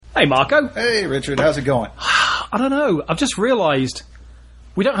Hey, Marco. Hey, Richard. How's it going? I don't know. I've just realised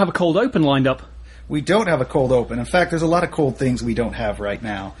we don't have a cold open lined up. We don't have a cold open. In fact, there's a lot of cold things we don't have right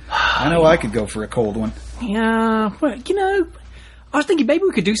now. I know I could go for a cold one. Yeah, well, I was thinking maybe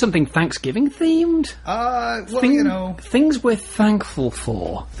we could do something Thanksgiving themed. Things we're thankful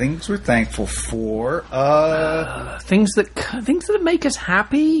for. Things we're thankful for. Things that make us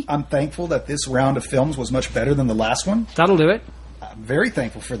happy. I'm thankful that this round of films was much better than the last one. That'll do it. I'm very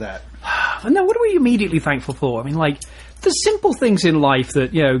thankful for that. Now, what are we immediately thankful for? I mean, like, the simple things in life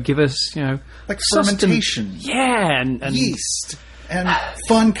that, give us, like fermentation. Yeah, and yeast. And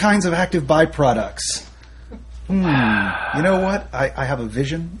fun kinds of active byproducts. You know what? I have a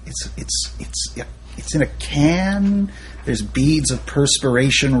vision. It's in a can. There's beads of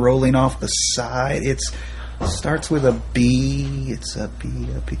perspiration rolling off the side. It starts with a B. It's a B.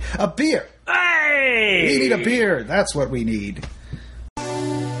 A beer! Hey! We need a beer. That's what we need.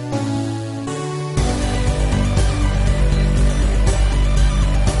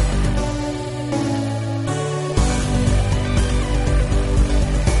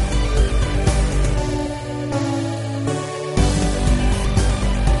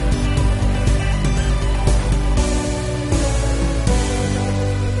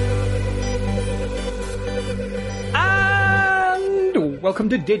 Welcome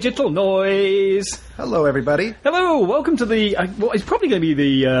to Digital Noise. Hello, everybody. Hello. Welcome to the. It's probably going to be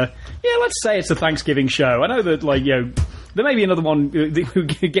the. Let's say it's a Thanksgiving show. I know that, there may be another one who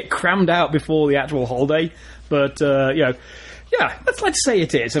get crammed out before the actual holiday, but let's say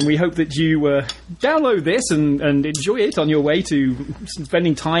it is, and we hope that you download this and enjoy it on your way to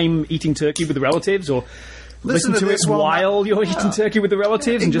spending time eating turkey with the relatives, or listen to it while you're eating turkey with the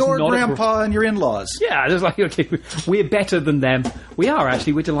relatives. Ignore and just Grandpa and your in-laws. Yeah, just like, okay, we're better than them. We are,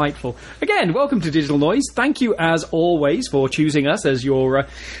 actually. We're delightful. Again, welcome to Digital Noise. Thank you, as always, for choosing us as your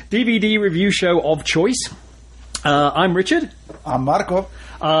DVD review show of choice. I'm Richard. I'm Marco.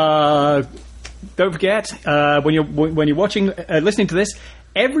 Don't forget, when you're watching, listening to this,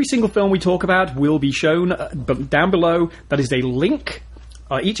 every single film we talk about will be shown down below. That is a link.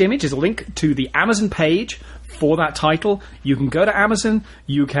 Each image is a link to the Amazon page for that title. You can go to Amazon.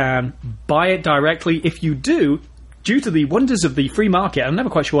 You can buy it directly. If you do, due to the wonders of the free market, I'm never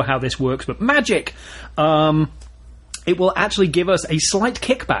quite sure how this works, but magic, it will actually give us a slight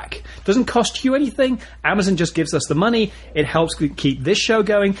kickback. Doesn't cost you anything. Amazon just gives us the money. It helps keep this show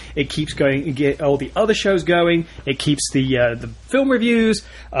going. It keeps going, get all the other shows going. It keeps the film reviews,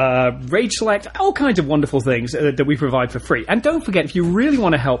 Rage Select, all kinds of wonderful things that we provide for free. And don't forget, if you really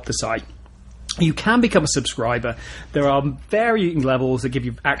want to help the site, you can become a subscriber. There are varying levels that give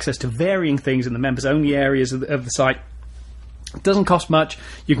you access to varying things in the members-only areas of the site. It doesn't cost much.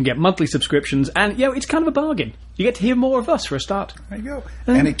 You can get monthly subscriptions, and it's kind of a bargain. You get to hear more of us for a start. There you go.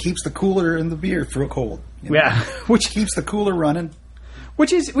 And it keeps the cooler in the beer for a cold. Yeah, which keeps the cooler running.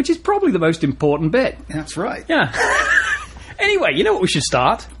 Which is probably the most important bit. That's right. Yeah. Anyway, you know what we should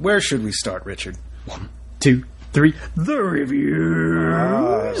start? Where should we start, Richard? 1, 2, 3. The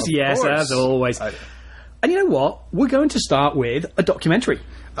reviews. Yes, course. as always. And you know what? We're going to start with a documentary.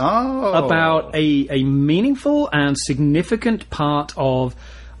 About a meaningful and significant part of,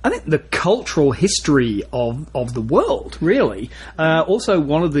 I think, the cultural history of the world, really. Also,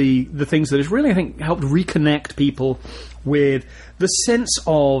 one of the things that has really, I think, helped reconnect people with the sense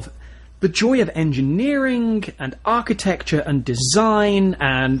of the joy of engineering and architecture and design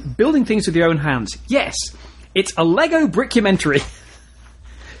and building things with your own hands. Yes, it's a Lego brickumentary.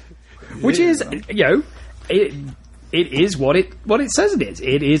 Which is, it is what it says it is.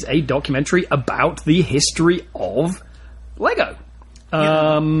 It is a documentary about the history of Lego.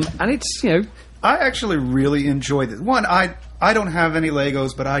 And it's, I actually really enjoyed this. One, I don't have any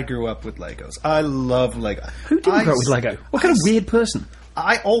Legos, but I grew up with Legos. I love Lego. Who didn't grow up with Lego? What kind of weird person?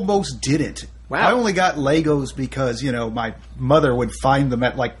 I almost didn't. Wow. I only got Legos because, my mother would find them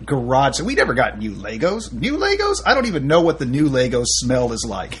at, garage. So we never got new Legos. New Legos? I don't even know what the new Legos smell is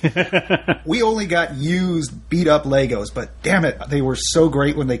like. We only got used, beat-up Legos. But, damn it, they were so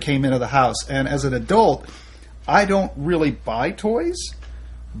great when they came into the house. And as an adult, I don't really buy toys,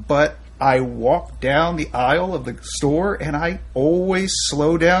 but I walk down the aisle of the store, and I always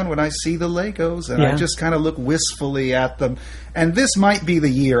slow down when I see the Legos, and I just kind of look wistfully at them. And this might be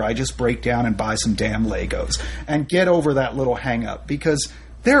the year I just break down and buy some damn Legos and get over that little hang-up, because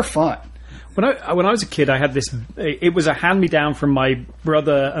they're fun. When I was a kid, I had this. It was a hand-me-down from my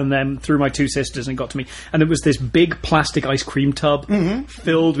brother, and then through my two sisters, and it got to me. And it was this big plastic ice cream tub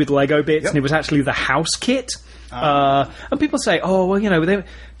filled with Lego bits, and it was actually the house kit. And people say, "Oh, well,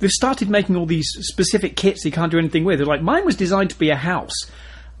 they've started making all these specific kits you can't do anything with." They're like, mine was designed to be a house.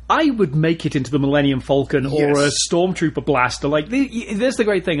 I would make it into the Millennium Falcon or a Yes. Stormtrooper blaster. Like, there's the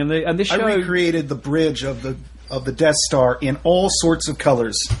great thing, and this show... I recreated the bridge of the Death Star in all sorts of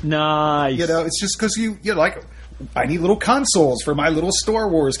colors. Nice. You know, it's just because you're like, I need little consoles for my little Star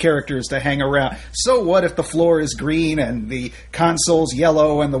Wars characters to hang around. So what if the floor is green and the console's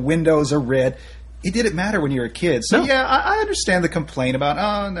yellow and the windows are red? It didn't matter when you were a kid. So, No. yeah, I understand the complaint about,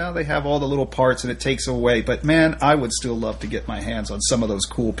 now they have all the little parts and it takes away. But, man, I would still love to get my hands on some of those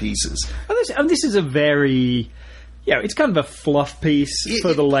cool pieces. And this is a very... Yeah, it's kind of a fluff piece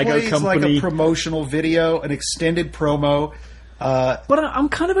for the Lego plays company. like a promotional video, an extended promo. But I'm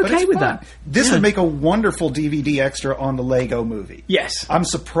kind of But okay it's with fun. that. This Yeah. would make a wonderful DVD extra on the Lego movie. Yes. I'm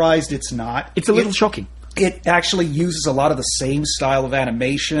surprised it's not. It's a little shocking. It actually uses a lot of the same style of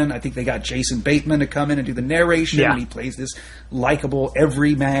animation. I think they got Jason Bateman to come in and do the narration. Yeah. And he plays this likable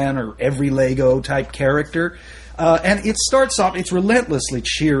everyman or every Lego type character. And it starts off, it's relentlessly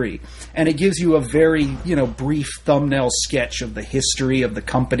cheery. And it gives you a very, brief thumbnail sketch of the history of the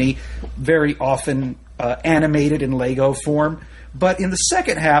company, very often animated in Lego form. But in the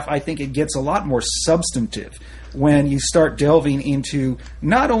second half, I think it gets a lot more substantive when you start delving into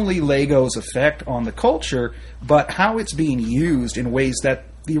not only Lego's effect on the culture, but how it's being used in ways that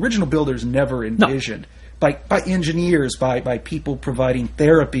the original builders never envisioned. By engineers, by people providing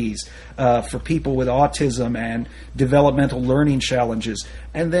therapies for people with autism and developmental learning challenges.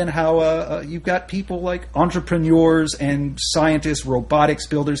 And then how you've got people like entrepreneurs and scientists, robotics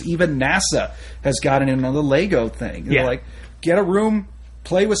builders, even NASA has gotten in on the Lego thing. They're like, get a room,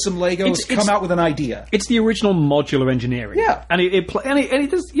 play with some Legos, come out with an idea. It's the original modular engineering. Yeah. And it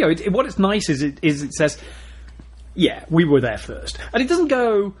does, what it's nice is it says, yeah, we were there first. And it doesn't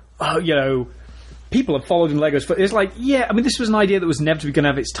go, people have followed in Legos. It's like, yeah, I mean, this was an idea that was inevitably going to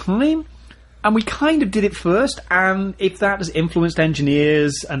have its time, and we kind of did it first. And if that has influenced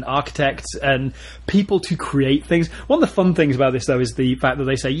engineers and architects and people to create things, one of the fun things about this, though, is the fact that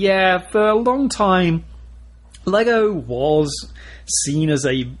they say, yeah, for a long time, Lego was seen as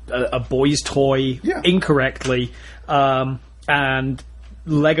a boy's toy incorrectly, and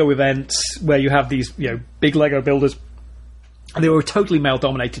Lego events where you have these big Lego builders, and they were totally male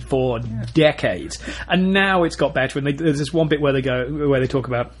dominated for decades, and now it's got better. And there's this one bit where they talk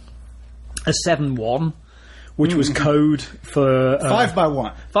about a 7-1, which was code for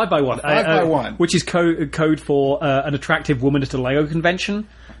 5x1. 5x1. 5x1. Which is code for an attractive woman at a Lego convention.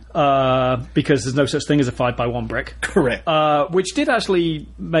 Because there's no such thing as a 5x1 brick. Correct. Which did actually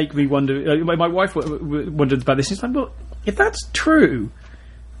make me wonder. My wife wondered about this. It's like, well, if that's true,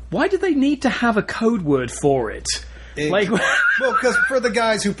 why do they need to have a code word for it? Well, because for the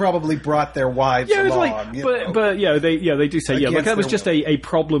guys who probably brought their wives along. They do say that was just a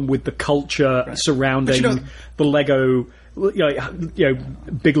problem with the culture surrounding the Lego.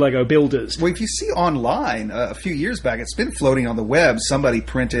 Big Lego builders. Well, if you see online a few years back, it's been floating on the web. Somebody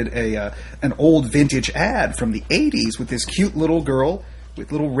printed an old vintage ad from the 80s with this cute little girl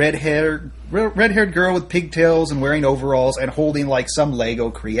with little red-haired girl with pigtails and wearing overalls and holding like some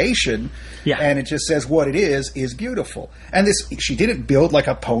Lego creation. Yeah. And it just says what it is beautiful. And she didn't build like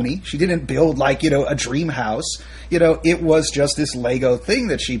a pony. She didn't build like, a dream house. It was just this Lego thing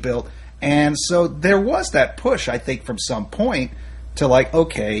that she built. And so there was that push, I think, from some point to like,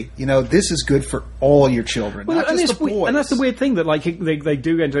 okay, this is good for all your children, not just the boys. And that's the weird thing that like they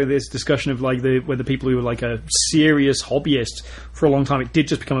do enter this discussion of like where the people who were like a serious hobbyist for a long time, it did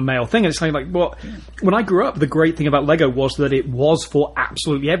just become a male thing. And it's like, well, when I grew up, the great thing about Lego was that it was for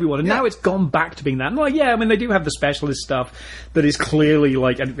absolutely everyone, and now it's gone back to being that. And like, yeah, I mean, they do have the specialist stuff that is clearly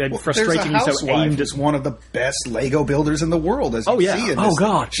like and frustratingly so aimed at one of the best Lego builders in the world, as you see in this.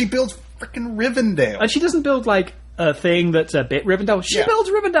 God, she builds freaking Rivendell, and she doesn't build like a thing that's a bit Rivendell. She builds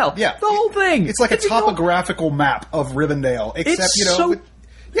Rivendell. Yeah. The whole thing. It's like a topographical map of Rivendell, except, it's a bigature.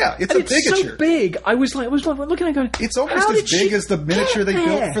 It's so big. I was looking at it going, it's almost as big as the miniature they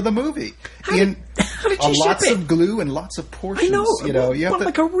built for the movie. How did she lots of glue and lots of portions. I know. You have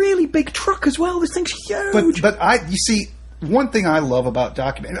like a really big truck as well. This thing's huge. But you see, one thing I love about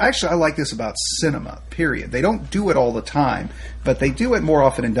documentary, actually I like this about cinema, period. They don't do it all the time, but they do it more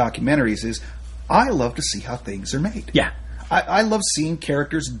often in documentaries, is I love to see how things are made. Yeah. I love seeing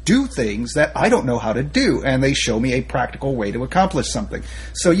characters do things that I don't know how to do, and they show me a practical way to accomplish something.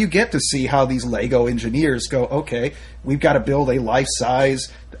 So you get to see how these Lego engineers go, okay, we've got to build a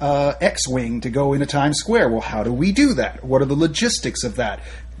life-size X-Wing to go into Times Square. Well, how do we do that? What are the logistics of that?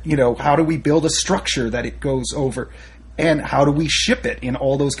 How do we build a structure that it goes over? And how do we ship it in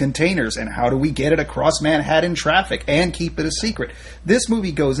all those containers? And how do we get it across Manhattan traffic and keep it a secret? This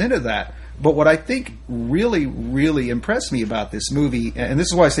movie goes into that. But what I think really, really impressed me about this movie, and this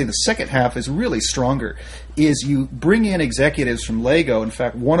is why I say the second half is really stronger, is you bring in executives from Lego. In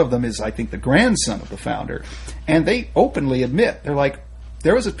fact, one of them is, I think, the grandson of the founder. And they openly admit, they're like,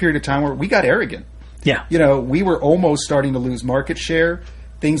 there was a period of time where we got arrogant. Yeah. You know, we were almost starting to lose market share.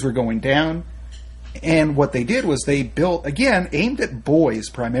 Things were going down. And what they did was they built, again, aimed at boys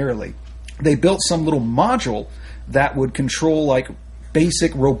primarily, they built some little module that would control, like,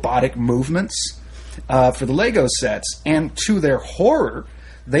 basic robotic movements for the Lego sets. And to their horror,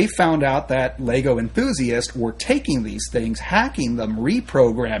 they found out that Lego enthusiasts were taking these things, hacking them,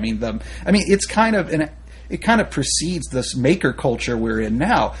 reprogramming them. I mean, it's kind of it kind of precedes this maker culture we're in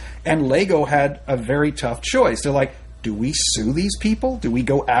now. And Lego had a very tough choice. They're like, do we sue these people? Do we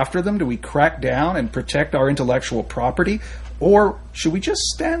go after them? Do we crack down and protect our intellectual property? Or should we just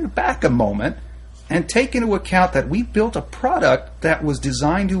stand back a moment and take into account that we built a product that was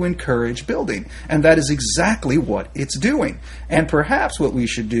designed to encourage building? And that is exactly what it's doing. And perhaps what we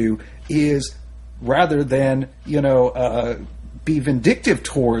should do is, rather than, be vindictive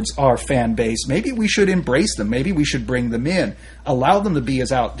towards our fan base, maybe we should embrace them. Maybe we should bring them in, allow them to be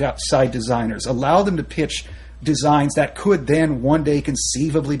as outside designers, allow them to pitch designs that could then one day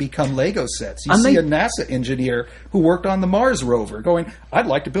conceivably become Lego sets. You see a NASA engineer who worked on the Mars rover going, I'd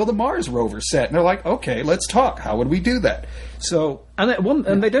like to build a Mars rover set. And they're like, okay, let's talk. How would we do that? So,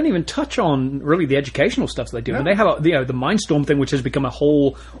 and they don't even touch on really the educational stuff they do. No. And they have the Mindstorm thing, which has become a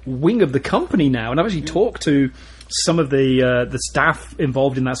whole wing of the company now. And I've actually talked to some of the staff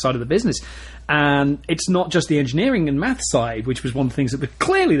involved in that side of the business. And it's not just the engineering and math side, which was one of the things that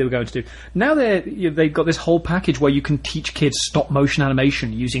clearly they were going to do. Now they've got this whole package where you can teach kids stop motion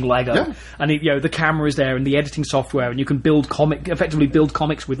animation using Lego, yeah. And the camera is there and the editing software, and you can effectively build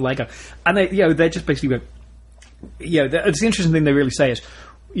comics with Lego. And they're just basically it's the interesting thing they really say is,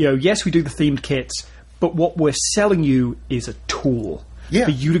 yes, we do the themed kits, but what we're selling you is a tool. Yeah.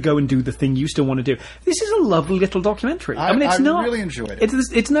 For you to go and do the thing you still want to do. This is a lovely little documentary. I mean, I really enjoyed it.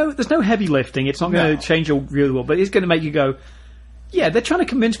 There's no heavy lifting. It's not going to change your view of the world, but it's going to make you go, yeah, they're trying to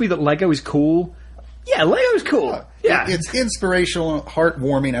convince me that Lego is cool. Yeah, Lego's cool. Yeah. It's inspirational,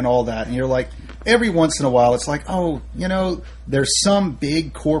 heartwarming, and all that. And you're like, every once in a while, it's like, there's some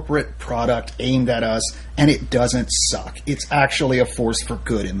big corporate product aimed at us, and it doesn't suck. It's actually a force for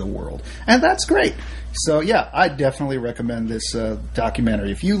good in the world. And that's great. So, yeah, I definitely recommend this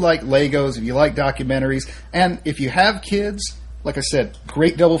documentary. If you like Legos, if you like documentaries, and if you have kids, like I said,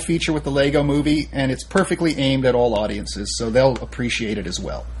 great double feature with the Lego movie, and it's perfectly aimed at all audiences, so they'll appreciate it as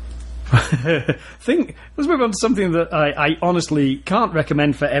well. Let's move on to something that I honestly can't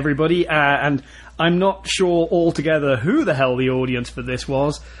recommend for everybody, and I'm not sure altogether who the hell the audience for this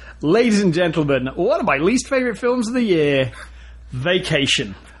was. Ladies and gentlemen, one of my least favourite films of the year,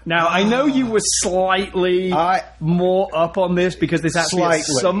 Vacation. Now, I know you were slightly more up on this because this actually at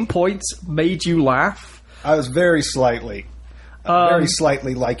some points made you laugh. I was very slightly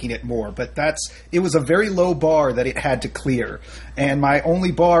liking it more, but it was a very low bar that it had to clear. And my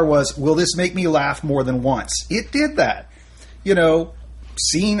only bar was, will this make me laugh more than once? It did that.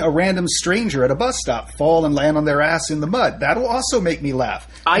 Seeing a random stranger at a bus stop fall and land on their ass in the mud, that'll also make me laugh.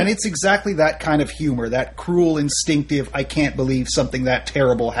 And it's exactly that kind of humor, that cruel, instinctive, I can't believe something that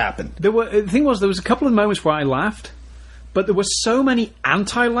terrible happened. The thing was, there was a couple of moments where I laughed, but there were so many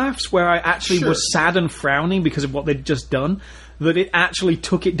anti-laughs where I actually was sad and frowning because of what they'd just done, that it actually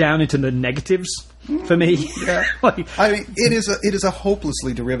took it down into the negatives for me. Yeah. It is a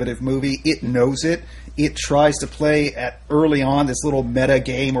hopelessly derivative movie. It knows it. It tries to play at early on this little meta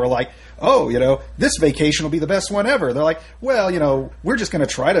game where like, this vacation will be the best one ever. They're like, well, we're just going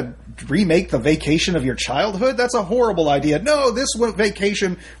to try to remake the vacation of your childhood. That's a horrible idea. No, this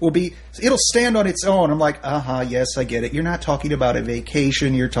vacation it'll stand on its own. I'm like, yes, I get it. You're not talking about a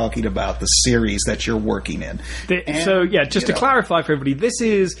vacation. You're talking about the series that you're working in. To clarify for everybody, this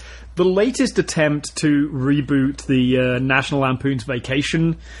is the latest attempt to reboot the National Lampoon's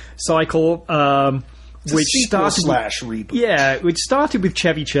Vacation cycle. Which started reboot. Yeah, which started with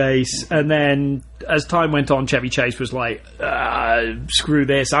Chevy Chase, and then as time went on, Chevy Chase was like, "Screw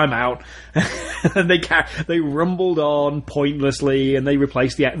this, I'm out." And they rumbled on pointlessly, and they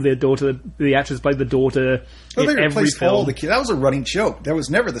replaced the daughter. The actress played the daughter in every film. All the kids. That was a running joke. There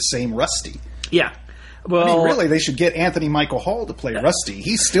was never the same Rusty. Yeah. Well, I mean, really, they should get Anthony Michael Hall to play Rusty.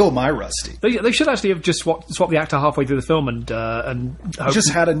 He's still my Rusty. They should actually have just swapped the actor halfway through the film and Just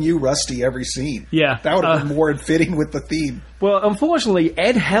had a new Rusty every scene. Yeah. That would have been more fitting with the theme. Well, unfortunately,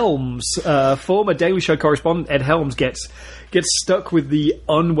 Ed Helms, former Daily Show correspondent Ed Helms, gets stuck with the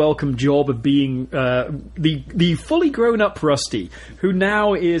unwelcome job of being the fully grown up Rusty, who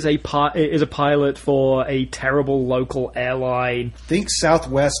now is a pilot for a terrible local airline. Think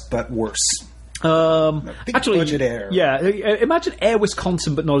Southwest, but worse. Think Actually, Budget Air. Yeah, imagine Air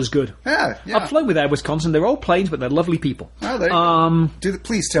Wisconsin, but not as good. Yeah. I've flown with Air Wisconsin. They're old planes, but they're lovely people. Oh, there you go.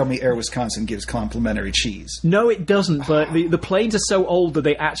 Please tell me Air Wisconsin gives complimentary cheese. No, it doesn't. But the planes are so old that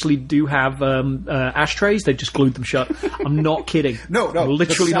they actually do have ashtrays. They've just glued them shut. I'm not kidding. No,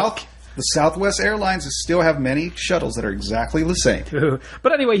 literally not. The Southwest Airlines still have many shuttles that are exactly the same.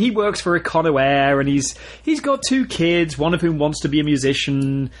 But anyway, he works for Econo Air, and he's got 2 kids. One of whom wants to be a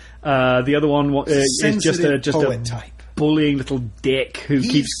musician. The other one is just a type. bullying little dick who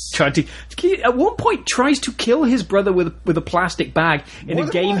keeps trying to. At one point, tries to kill his brother with a plastic bag in a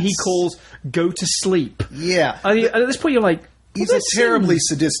game he calls "Go to Sleep." Yeah. At this point, you're like. He's a terribly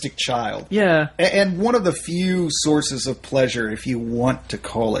sadistic child. Yeah. And one of the few sources of pleasure, if you want to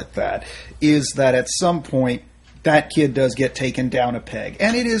call it that, is that at some point that kid does get taken down a peg.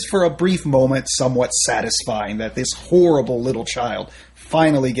 And it is for a brief moment somewhat satisfying that this horrible little child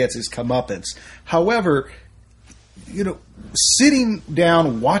finally gets his comeuppance. However, sitting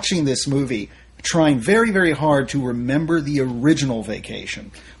down watching this movie, trying very, very hard to remember the original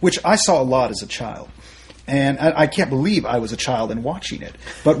Vacation, which I saw a lot as a child. And I can't believe I was a child and watching it.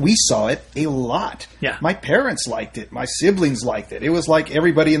 But we saw it a lot. Yeah. My parents liked it. My siblings liked it. It was like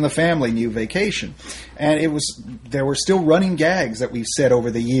everybody in the family knew Vacation. And there were still running gags that we've said over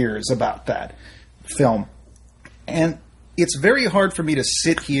the years about that film. And it's very hard for me to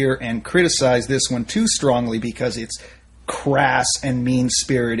sit here and criticize this one too strongly because it's crass and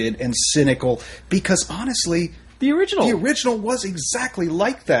mean-spirited and cynical. Because honestly... The original was exactly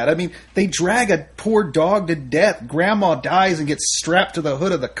like that. I mean, they drag a poor dog to death. Grandma dies and gets strapped to the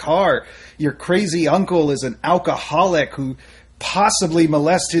hood of the car. Your crazy uncle is an alcoholic who possibly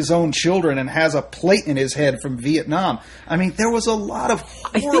molests his own children and has a plate in his head from Vietnam. I mean, there was a lot of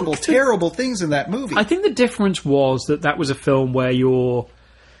horrible, terrible things in that movie. I think the difference was that was a film where your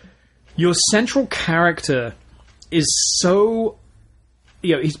central character is so...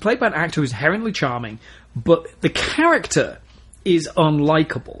 he's played by an actor who's inherently charming, but the character is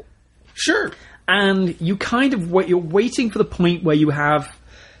unlikable. Sure. And you kind of you're waiting for the point where you have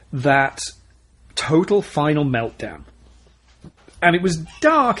that total final meltdown. And it was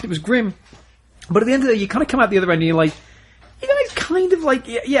dark, and it was grim, but at the end of the day, you kind of come out the other end and you're like, it's kind of like,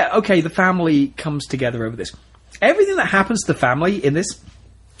 yeah, okay, the family comes together over this. Everything that happens to the family in this...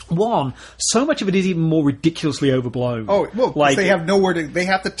 so much of it is even more ridiculously overblown. Oh, well, like they have nowhere to. They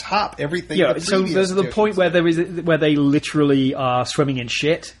have to top everything. Yeah, so there's the point where where they literally are swimming in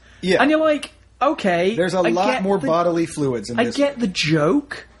shit. Yeah, and you're like, okay, there's a lot more bodily fluids in this. I get the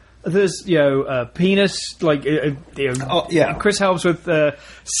joke. There's penis like Chris Helms with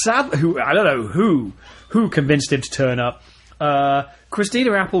who I don't know who convinced him to turn up.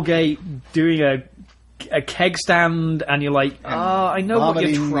 Christina Applegate doing a keg stand, and you're like, I know what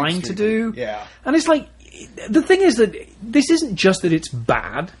you're trying to do. Yeah. And it's like, the thing is that this isn't just that it's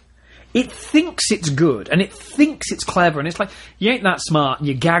bad, it thinks it's good, and it thinks it's clever, and it's like, you ain't that smart, and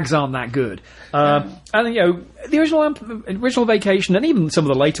your gags aren't that good. And, the original Vacation, and even some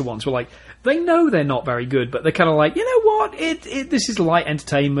of the later ones were like, they know they're not very good, but they're kind of like, you know what, this is light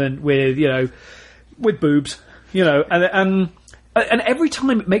entertainment with boobs, and every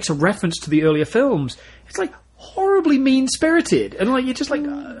time it makes a reference to the earlier films, it's like horribly mean-spirited, and like you're just like,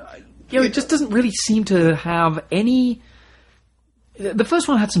 it just doesn't really seem to have any. The first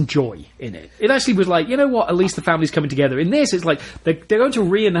one had some joy in it. It actually was like, you know what? At least the family's coming together. In this, it's like they're going to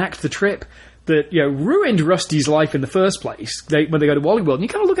reenact the trip that ruined Rusty's life in the first place. When they go to Wally World, and you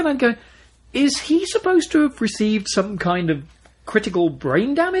kind of look at that and go, is he supposed to have received some kind of critical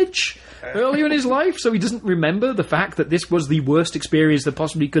brain damage earlier in his life, so he doesn't remember the fact that this was the worst experience that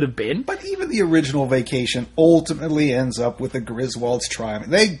possibly could have been? But even the original Vacation ultimately ends up with the Griswolds triumph.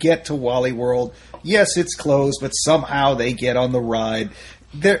 They get to Wally World. Yes, it's closed, but somehow they get on the ride.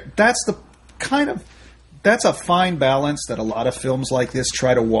 That's a fine balance that a lot of films like this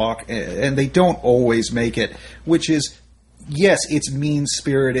try to walk, and they don't always make it, which is, yes, it's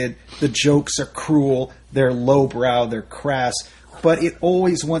mean-spirited, the jokes are cruel, they're lowbrow, they're crass, but it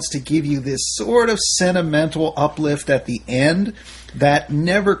always wants to give you this sort of sentimental uplift at the end that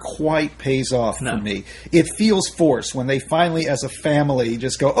never quite pays off for me. It feels forced when they finally, as a family,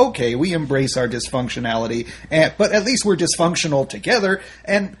 just go, okay, we embrace our dysfunctionality, but at least we're dysfunctional together,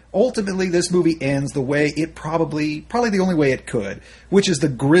 and ultimately this movie ends the way it probably the only way it could, which is the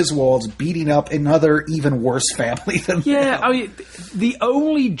Griswolds beating up another even worse family than them. I mean, the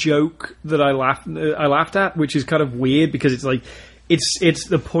only joke that I laughed at, which is kind of weird because it's like, it's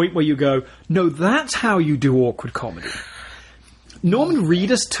the point where you go, no, that's how you do awkward comedy. Norman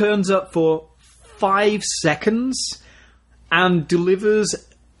Reedus turns up for 5 seconds and delivers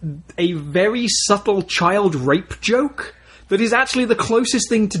a very subtle child rape joke that is actually the closest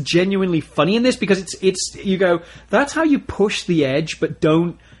thing to genuinely funny in this, because it's you go, that's how you push the edge, but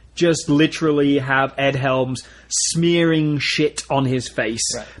don't just literally have Ed Helms smearing shit on his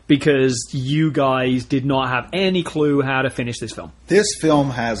face because you guys did not have any clue how to finish this film. This film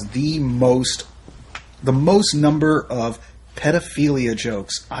has the most number of pedophilia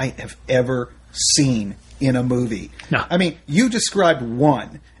jokes I have ever seen in a movie. No. I mean, you described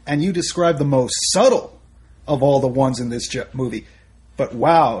one, and you described the most subtle of all the ones in this movie. But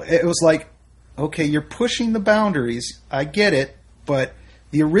wow, it was like, okay, you're pushing the boundaries. I get it, but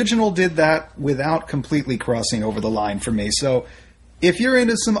the original did that without completely crossing over the line for me. So if you're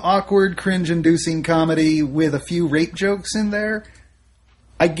into some awkward, cringe-inducing comedy with a few rape jokes in there,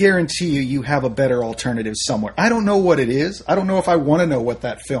 I guarantee you have a better alternative somewhere. I don't know what it is. I don't know if I want to know what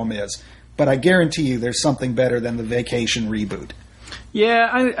that film is. But I guarantee you there's something better than the Vacation reboot.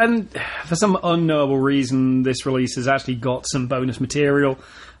 Yeah, and for some unknowable reason, this release has actually got some bonus material.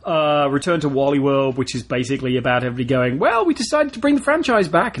 Return to Wally World, which is basically about everybody going, well, we decided to bring the franchise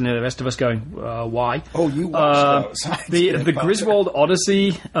back, and the rest of us going, why? Oh, you watched those. The Griswold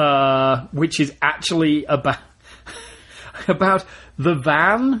Odyssey, which is actually about the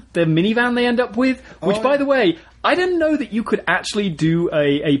van, the minivan they end up with, which, by the way, I didn't know that you could actually do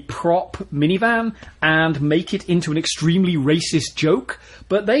a prop minivan and make it into an extremely racist joke,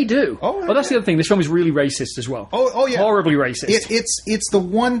 but they do. Well, that's the other thing. This film is really racist as well. Oh yeah. Horribly racist. It's the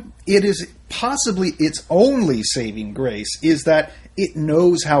one, it is possibly its only saving grace, is that it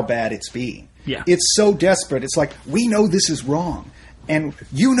knows how bad it's being. Yeah. It's so desperate. It's like, we know this is wrong, and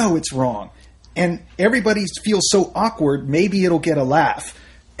you know it's wrong. And everybody feels so awkward, maybe it'll get a laugh.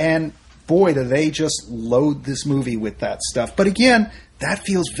 And boy, do they just load this movie with that stuff. But again, that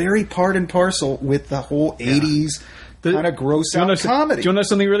feels very part and parcel with the whole 80s kind of gross out comedy. Do you want to know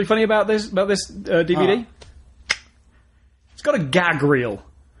something really funny about this DVD? It's got a gag reel.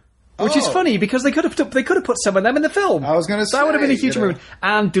 Which is funny because they could have put some of them in the film. I was going to say that would have been a huge improvement.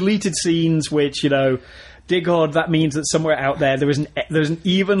 And deleted scenes, which, dear God, that means that somewhere out there there's an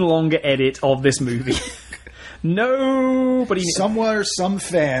even longer edit of this movie. Nobody. Somewhere, some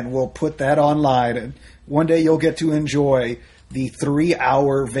fan will put that online, and one day you'll get to enjoy the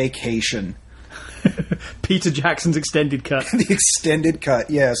 3-hour Vacation. Peter Jackson's extended cut. The extended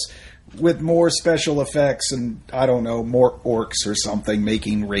cut, yes. With more special effects and, I don't know, more orcs or something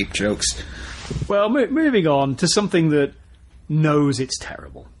making rape jokes. Well, moving on to something that knows it's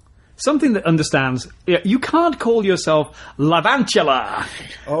terrible. Something that understands. You can't call yourself Lavantula.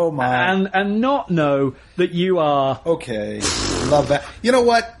 Oh, my. And not know that you are... Okay. Love that. You know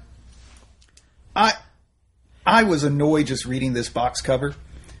what? I was annoyed just reading this box cover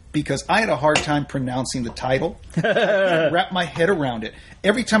because I had a hard time pronouncing the title. I couldn't wrap my head around it.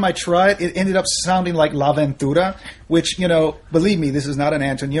 Every time I tried, it ended up sounding like L'Avventura, which, believe me, this is not an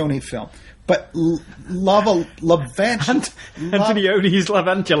Antonioni film. But Antonioni's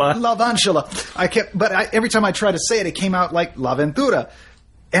Lavantula. Lavantula. Every time I tried to say it, it came out like L'Avventura.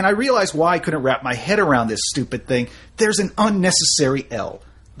 And I realized why I couldn't wrap my head around this stupid thing. There's an unnecessary L.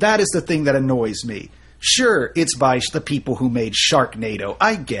 That is the thing that annoys me. Sure, it's by the people who made Sharknado.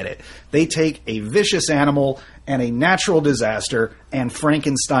 I get it. They take a vicious animal and a natural disaster and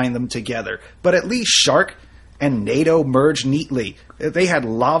Frankenstein them together. But at least Shark and NATO merge neatly. They had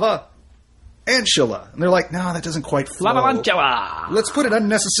lava Antula. And they're like, no, that doesn't quite flow. Lavantula. Let's put an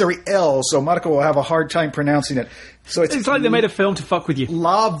unnecessary L so Marco will have a hard time pronouncing it. So it's like they made a film to fuck with you.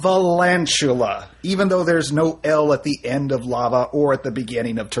 Lavalantula. Even though there's no L at the end of lava or at the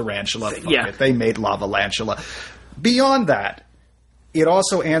beginning of tarantula. They made Lavalantula. Beyond that, it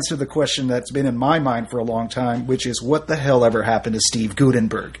also answered the question that's been in my mind for a long time, which is what the hell ever happened to Steve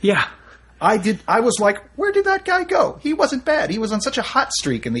Guttenberg? Yeah. I was like, where did that guy go? He wasn't bad. He was on such a hot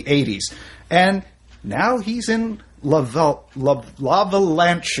streak in the 80s. And now he's in Lavalantula.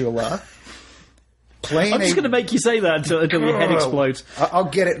 I'm just going to make you say that until your head explodes. I'll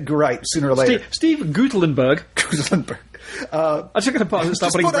get it right sooner or later. Steve Guttenberg. I'm just going to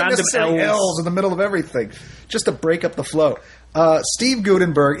start putting random L's in the middle of everything, just to break up the flow. Steve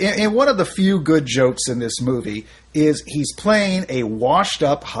Guttenberg, and one of the few good jokes in this movie is he's playing a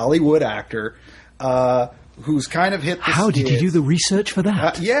washed-up Hollywood actor who's kind of hit the How did you skids. do the research for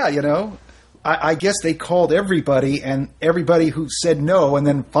that? Yeah, I guess they called everybody, and everybody who said no, and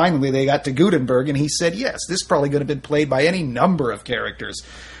then finally they got to Guttenberg, and he said yes. This is probably going to have been played by any number of characters.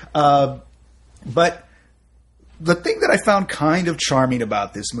 But the thing that I found kind of charming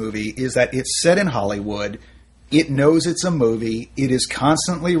about this movie is that it's set in Hollywood. It knows it's a movie. It is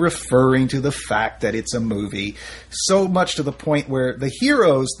constantly referring to the fact that it's a movie, so much to the point where the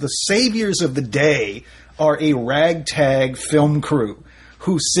heroes, the saviors of the day, are a ragtag film crew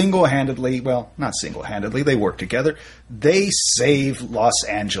who single-handedly, well, not single-handedly, they work together, they save Los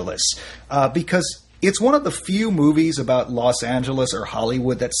Angeles. Because it's one of the few movies about Los Angeles or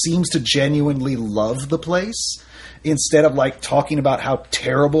Hollywood that seems to genuinely love the place, instead of like talking about how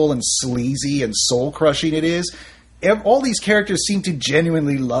terrible and sleazy and soul-crushing it is. All these characters seem to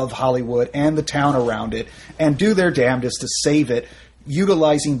genuinely love Hollywood and the town around it and do their damnedest to save it,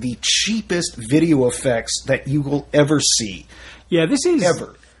 utilizing the cheapest video effects that you will ever see. Yeah, this is...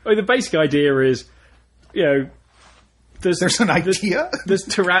 Ever. I mean, the basic idea is, There's an idea? There's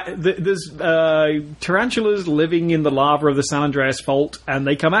tarantulas living in the lava of the San Andreas Fault, and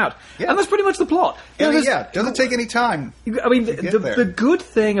they come out. Yeah. And that's pretty much the plot. It doesn't take any time. I mean, the good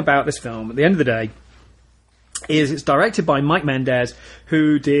thing about this film, at the end of the day, is it's directed by Mike Mendez,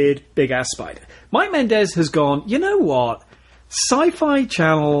 who did Big Ass Spider. Mike Mendez has gone, you know what? Sci-Fi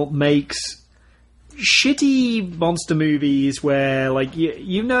Channel makes shitty monster movies where, like,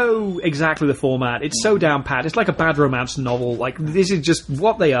 you know exactly the format. It's so down pat. It's like a bad romance novel. Like, this is just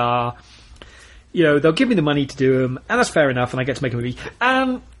what they are. They'll give me the money to do them, and that's fair enough, and I get to make a movie.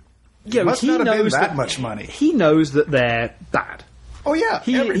 And, Must he not have been knows that much money. He knows that they're bad. Oh, yeah.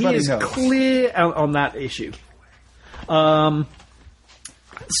 He Everybody is knows. clear on that issue. So,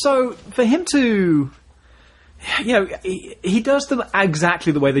 for him to... he does them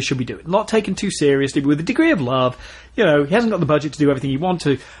exactly the way they should be doing. Not taken too seriously, but with a degree of love. He hasn't got the budget to do everything he wants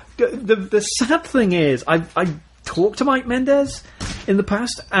to. The sad thing is, I talked to Mike Mendez in the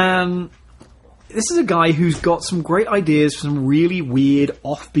past, and this is a guy who's got some great ideas for some really weird,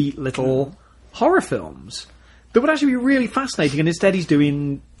 offbeat little horror films that would actually be really fascinating, and instead he's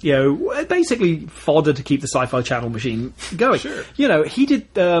doing, basically fodder to keep the Sci-Fi Channel machine going. Sure. He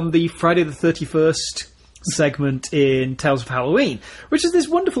did the Friday the 31st segment in Tales of Halloween, which is this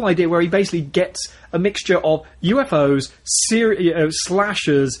wonderful idea where he basically gets a mixture of UFOs,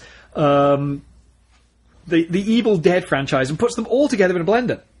 slashers, the Evil Dead franchise, and puts them all together in a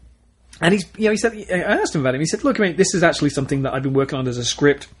blender. And he said, I asked him about it. He said, "Look, I mean, this is actually something that I've been working on as a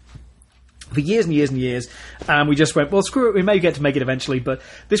script for years and years and years, and we just went, well, screw it, we may get to make it eventually, but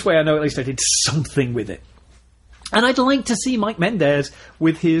this way I know at least I did something with it." And I'd like to see Mike Mendez,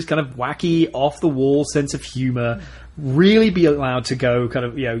 with his kind of wacky, off-the-wall sense of humour, really be allowed to go kind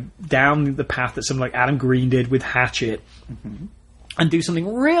of, down the path that someone like Adam Green did with Hatchet, and do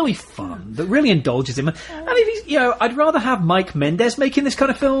something really fun that really indulges him. And if he's, I'd rather have Mike Mendez making this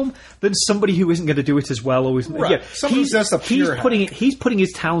kind of film than somebody who isn't going to do it as well. Or Right. Someone who's just a pure he's putting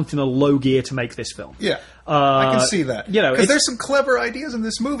his talent in a low gear to make this film. Yeah, I can see that. Because there's some clever ideas in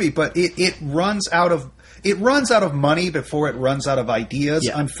this movie, but it runs out of money before it runs out of ideas.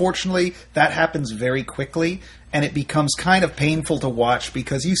 Yeah. Unfortunately, that happens very quickly, and it becomes kind of painful to watch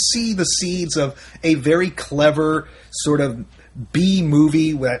because you see the seeds of a very clever sort of B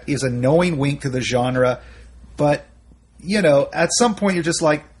movie that is a knowing wink to the genre, but at some point you're just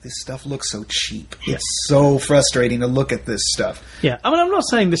like, this stuff looks so cheap. Yeah. It's so frustrating to look at this stuff. Yeah, I mean, I'm not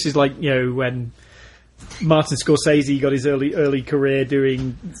saying this is like when Martin Scorsese got his early career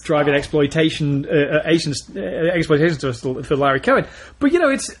doing driving exploitation stuff for Larry Cohen, but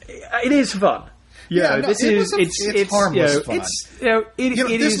it is fun. It's harmless fun.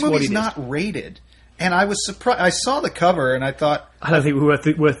 This movie's not rated. And I was surprised. I saw the cover, and I thought, I don't think we're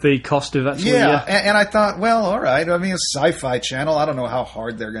worth the cost of actually. Yeah, and I thought, well, all right. I mean, it's Sci-Fi Channel. I don't know how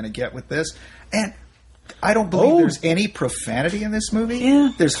hard they're going to get with this. And I don't believe there's any profanity in this movie.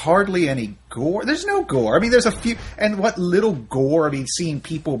 Yeah. There's hardly any gore. There's no gore. I mean, there's a few. And what little gore, I mean, seeing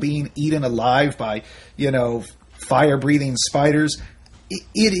people being eaten alive by, fire-breathing spiders.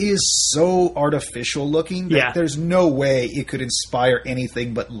 It is so artificial looking that there's no way it could inspire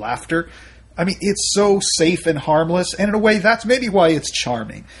anything but laughter. I mean, it's so safe and harmless, and in a way, that's maybe why it's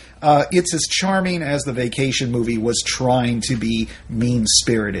charming. It's as charming as the Vacation movie was trying to be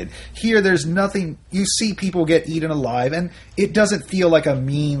mean-spirited. Here, there's nothing... You see people get eaten alive, and it doesn't feel like a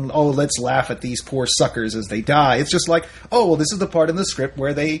mean, oh, let's laugh at these poor suckers as they die. It's just like, oh, well, this is the part in the script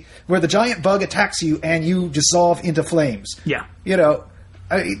where the giant bug attacks you and you dissolve into flames. Yeah. You know,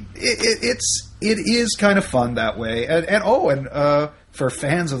 it is kind of fun that way. And for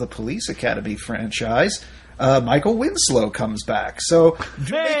fans of the Police Academy franchise, Michael Winslow comes back. So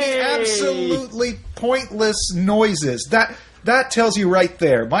making absolutely pointless noises. That tells you right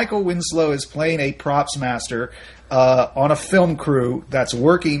there. Michael Winslow is playing a props master on a film crew that's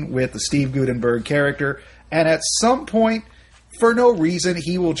working with the Steve Guttenberg character. And at some point, for no reason,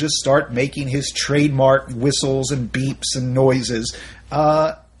 he will just start making his trademark whistles and beeps and noises.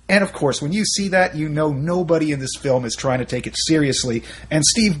 And of course, when you see that, you know nobody in this film is trying to take it seriously. And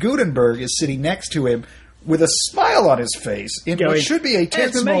Steve Guttenberg is sitting next to him with a smile on his face in what should be a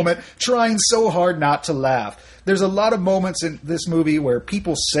tense moment, trying so hard not to laugh. There's a lot of moments in this movie where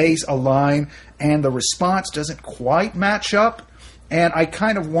people say a line and the response doesn't quite match up. And I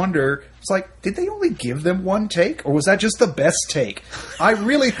kind of wonder, it's like, did they only give them one take? Or was that just the best take? I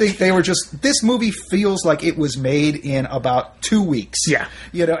really think they were just... This movie feels like it was made in about 2 weeks. Yeah.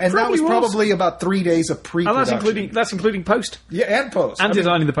 You know, and that was probably about 3 days of pre-production. And that's including post. Yeah, and post. And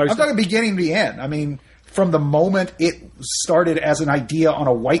designing the poster. I'm talking beginning to the end. I mean, from the moment it started as an idea on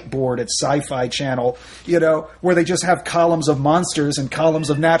a whiteboard at Sci-Fi Channel, you know, where they just have columns of monsters and columns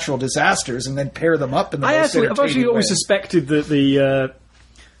of natural disasters and then pair them up in the most entertaining I've actually always way. suspected that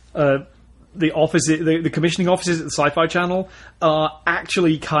the commissioning offices at the Sci-Fi Channel are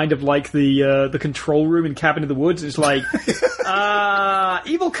actually kind of like the control room in Cabin in the Woods. It's like,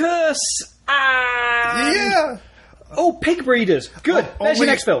 evil curse. Yeah. Oh, pig breeders. Good. There's your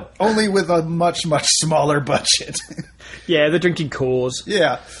next film. Only with a much, much smaller budget. Yeah, they're drinking cores.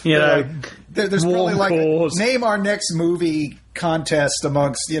 Yeah. You know, there's probably like, cores. name our next movie contest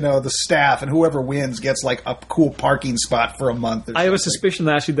amongst, you know, the staff, and whoever wins gets like a cool parking spot for a month. I have a suspicion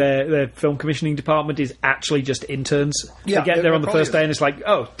that actually their film commissioning department is actually just interns. Yeah, they get there on the first day and it's like,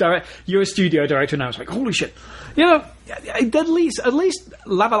 oh, you're a studio director now. It's like, holy shit. You know, at least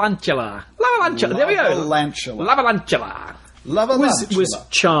Lavalantula. There we go. Lavalantula was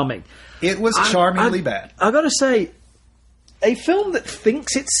charming. It was charmingly bad. I gotta say, a film that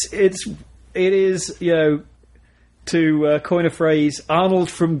thinks it is, you know, to coin a phrase, Arnold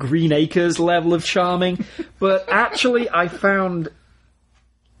from Green Acres level of charming, but actually I found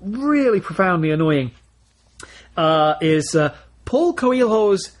really profoundly annoying is Paul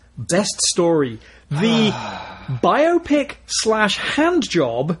Coelho's Best Story, the biopic / hand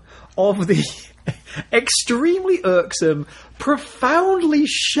job of the extremely irksome, profoundly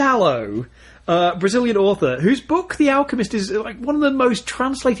shallow Brazilian author whose book, The Alchemist, is like one of the most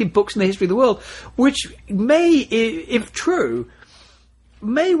translated books in the history of the world, which may, if true,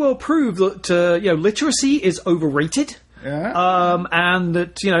 may well prove that literacy is overrated. Yeah. And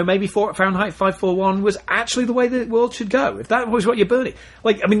that, you know, maybe Fahrenheit 541 was actually the way the world should go. If that was what you're burning.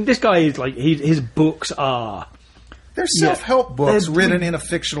 Like, I mean, this guy is like, his books are... They're self-help books written in a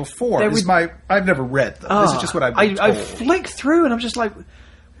fictional form. I've never read them. This is just what I've been told. I flicked through and I'm just like,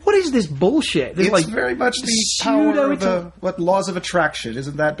 what is this bullshit? It's like very much the power of what laws of attraction.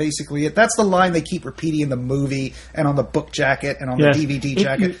 Isn't that basically it? That's the line they keep repeating in the movie and on the book jacket and on the DVD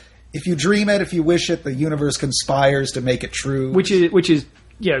jacket. If you dream it, if you wish it, the universe conspires to make it true. Which is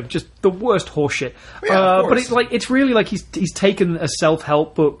you know, just the worst horseshit. Yeah, but it's really like he's taken a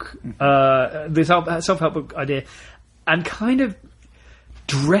self-help book, this self-help book idea, and kind of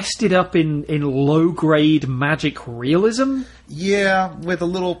dressed it up in low-grade magic realism. Yeah, with a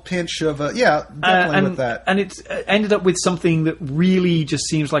little pinch of definitely with that. And it's ended up with something that really just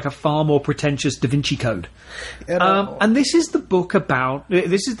seems like a far more pretentious Da Vinci Code. And this is the book about...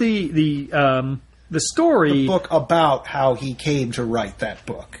 This is the story... The book about how he came to write that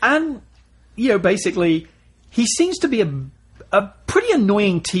book. And, you know, basically, he seems to be a pretty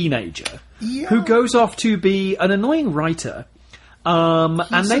annoying teenager who goes off to be an annoying writer... and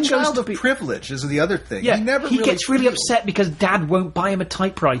then a child goes of privilege is the other thing. Yeah, he gets really upset because Dad won't buy him a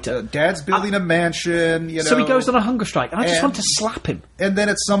typewriter. Dad's building a mansion, you know. So he goes on a hunger strike, and I just want to slap him. And then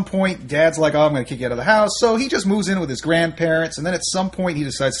at some point, Dad's like, "Oh, I'm going to kick you out of the house." So he just moves in with his grandparents, and then at some point, he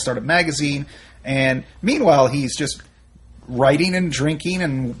decides to start a magazine. And meanwhile, he's just writing and drinking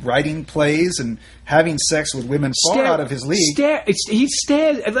and writing plays and having sex with women far out of his league. He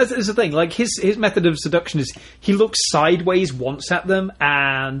stares. That's the thing. Like his method of seduction is he looks sideways once at them,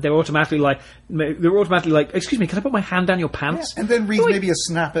 and they're automatically like, "Excuse me, can I put my hand down your pants?" Yeah, and then reads maybe a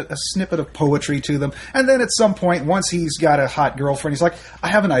snippet of poetry to them, and then at some point, once he's got a hot girlfriend, he's like, "I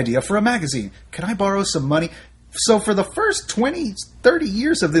have an idea for a magazine. Can I borrow some money?" So for the first 20, 30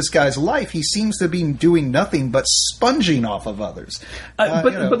 years of this guy's life, he seems to be doing nothing but sponging off of others.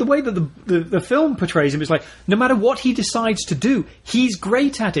 But the way that the film portrays him is like, no matter what he decides to do, he's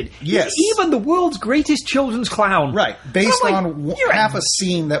great at it. Yes. He's even the world's greatest children's clown. Right, based on half a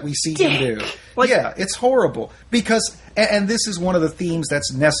scene that we see him do. Yeah, it's horrible. Because, and this is one of the themes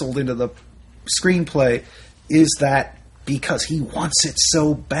that's nestled into the screenplay, is that because he wants it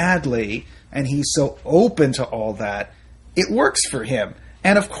so badly, and he's so open to all that, it works for him.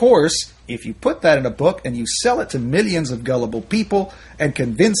 And of course, if you put that in a book and you sell it to millions of gullible people and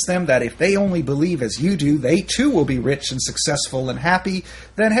convince them that if they only believe as you do, they too will be rich and successful and happy,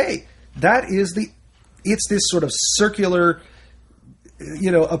 then hey, it's this sort of circular,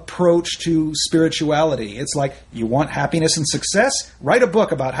 approach to spirituality. It's like, you want happiness and success? Write a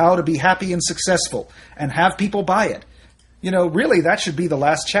book about how to be happy and successful and have people buy it. Really, that should be the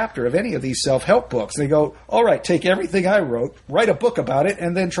last chapter of any of these self-help books. They go, all right, take everything I wrote, write a book about it,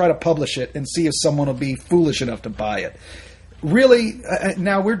 and then try to publish it and see if someone will be foolish enough to buy it. Really,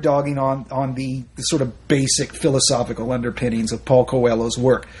 now we're dogging on the sort of basic philosophical underpinnings of Paul Coelho's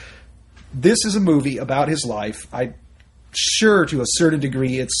work. This is a movie about his life. I'm sure to a certain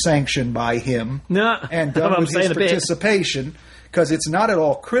degree it's sanctioned by him and done with his participation, because it's not at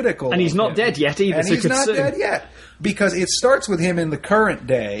all critical. And he's not dead yet either. And he's not dead yet. Because it starts with him in the current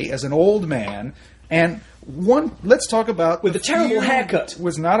day as an old man, and let's talk about with a terrible haircut.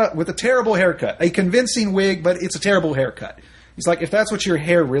 With a terrible haircut, a convincing wig, but it's a terrible haircut. He's like, if that's what your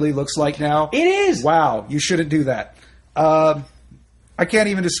hair really looks like now, it is. Wow, you shouldn't do that. I can't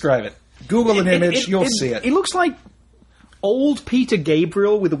even describe it. Google an image, you'll see it. It looks like old Peter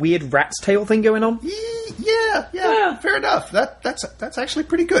Gabriel with a weird rat's tail thing going on. Yeah. Fair enough. That's actually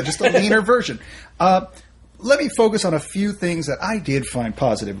pretty good. Just a leaner version. Let me focus on a few things that I did find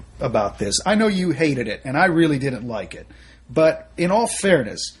positive about this. I know you hated it, and I really didn't like it. But in all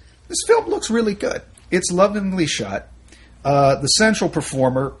fairness, this film looks really good. It's lovingly shot. The central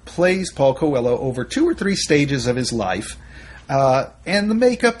performer plays Paul Coelho over 2 or 3 stages of his life. And the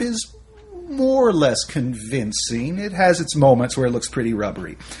makeup is more or less convincing. It has its moments where it looks pretty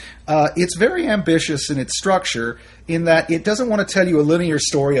rubbery. It's very ambitious in its structure, in that it doesn't want to tell you a linear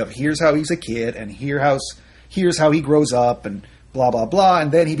story of here's how he's a kid and here's how he grows up and blah, blah, blah,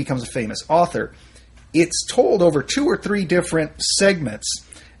 and then he becomes a famous author. It's told over 2 or 3 different segments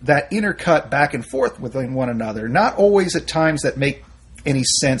that intercut back and forth within one another, not always at times that make any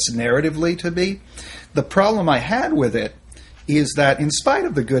sense narratively to me. The problem I had with it is that in spite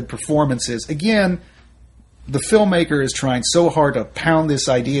of the good performances, again, the filmmaker is trying so hard to pound this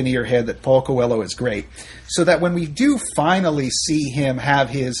idea into your head that Paul Coelho is great, so that when we do finally see him have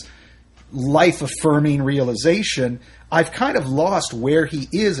his life-affirming realization, I've kind of lost where he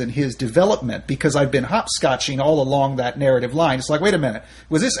is in his development, because I've been hopscotching all along that narrative line. It's like, wait a minute,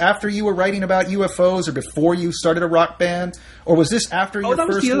 was this after you were writing about UFOs or before you started a rock band? Or was this after your that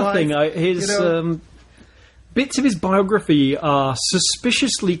was first the other life? thing. Bits of his biography are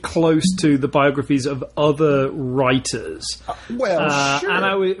suspiciously close to the biographies of other writers. Sure.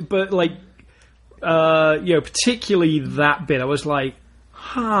 Particularly that bit, I was like,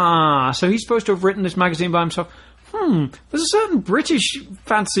 so he's supposed to have written this magazine by himself. There's a certain British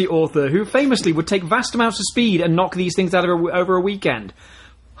fantasy author who famously would take vast amounts of speed and knock these things out over a weekend.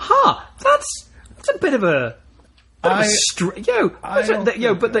 That's a bit of a...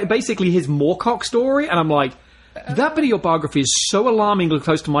 basically his Moorcock story, and I'm like, that bit of your biography is so alarmingly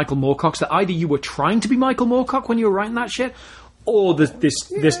close to Michael Moorcock's that either you were trying to be Michael Moorcock when you were writing that shit, or this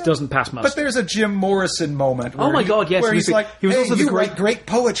doesn't pass muster. But there's a Jim Morrison moment. Oh my God, yes. Where he's like, he was also the write great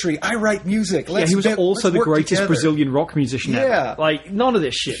poetry, I write music. He was also the greatest together. Brazilian rock musician ever. Like, none of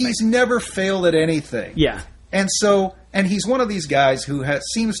this shit. He's never failed at anything. Yeah. And he's one of these guys who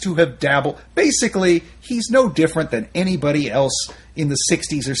seems to have dabbled. Basically, he's no different than anybody else in the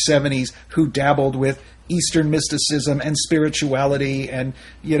 60s or 70s who dabbled with Eastern mysticism and spirituality and,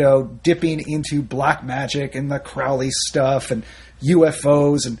 dipping into black magic and the Crowley stuff and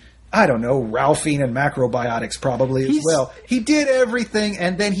UFOs and, I don't know, Ralphing and macrobiotics probably as well. He did everything,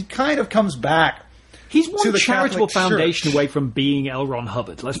 and then he kind of comes back. He's one to charitable Catholic foundation Church. away from being L. Ron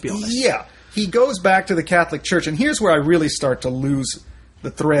Hubbard, let's be honest. Yeah. He goes back to the Catholic Church, and here's where I really start to lose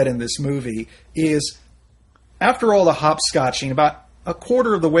the thread in this movie, is after all the hopscotching, about a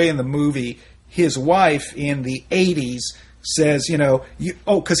quarter of the way in the movie, his wife in the 80s says,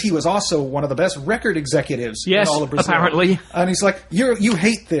 because he was also one of the best record executives in all of Brazil. Apparently. And he's like, you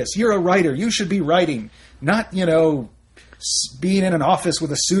hate this. You're a writer. You should be writing. Not, being in an office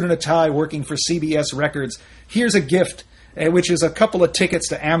with a suit and a tie working for CBS Records. Here's a gift, which is a couple of tickets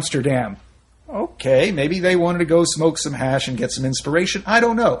to Amsterdam. Okay, maybe they wanted to go smoke some hash and get some inspiration. I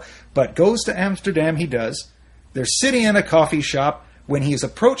don't know. But goes to Amsterdam, he does. They're sitting in a coffee shop when he is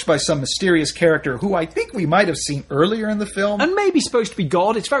approached by some mysterious character who I think we might have seen earlier in the film. And maybe supposed to be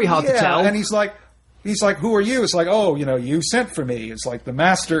God. It's very hard to tell. And he's like, who are you? It's like, you sent for me. It's like the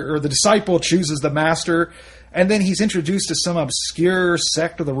master, or the disciple chooses the master. And then he's introduced to some obscure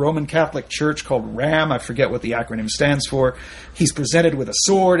sect of the Roman Catholic Church called RAM. I forget what the acronym stands for. He's presented with a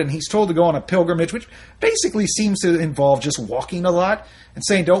sword, and he's told to go on a pilgrimage, which basically seems to involve just walking a lot and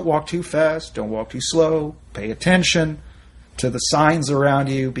saying, don't walk too fast, don't walk too slow, pay attention to the signs around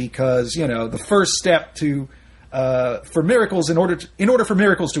you, because, the first step for miracles, in order for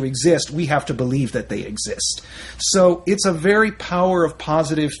miracles to exist, we have to believe that they exist. So it's a very power of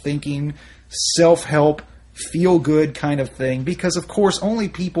positive thinking, self-help, feel-good kind of thing, because, of course, only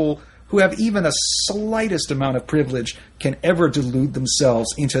people who have even a slightest amount of privilege can ever delude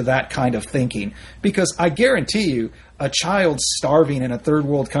themselves into that kind of thinking. Because I guarantee you, a child starving in a third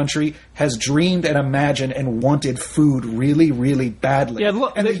world country has dreamed and imagined and wanted food really, really badly. Yeah,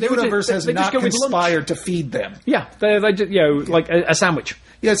 look, and the universe has not conspired to feed them. Yeah, they just, like a sandwich.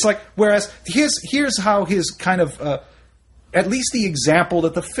 Yeah, it's like, whereas here's how his kind of... at least the example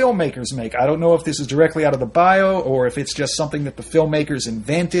that the filmmakers make. I don't know if this is directly out of the bio or if it's just something that the filmmakers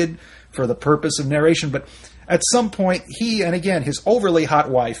invented for the purpose of narration. But at some point, he and, again, his overly hot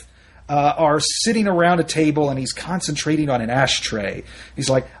wife are sitting around a table, and he's concentrating on an ashtray. He's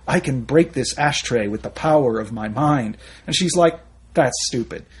like, I can break this ashtray with the power of my mind. And she's like, that's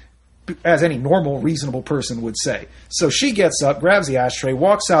stupid, as any normal, reasonable person would say. So she gets up, grabs the ashtray,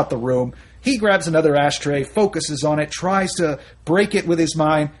 walks out the room. He grabs another ashtray, focuses on it, tries to break it with his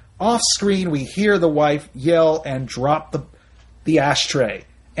mind. Off screen, we hear the wife yell and drop the ashtray.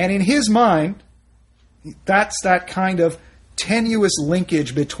 And in his mind, that's that kind of tenuous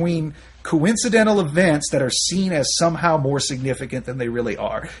linkage between coincidental events that are seen as somehow more significant than they really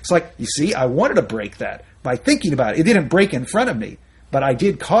are. It's like, you see, I wanted to break that by thinking about it. It didn't break in front of me, but I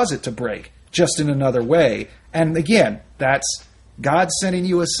did cause it to break, just in another way. And again, that's God sending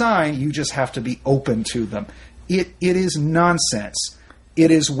you a sign. You just have to be open to them. It is nonsense.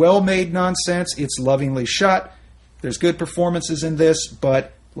 It is well-made nonsense. It's lovingly shot. There's good performances in this,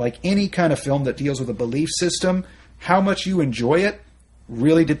 but like any kind of film that deals with a belief system, how much you enjoy it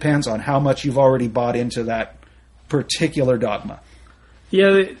really depends on how much you've already bought into that particular dogma.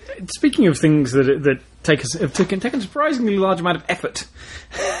 Yeah, speaking of things that take have taken a surprisingly large amount of effort,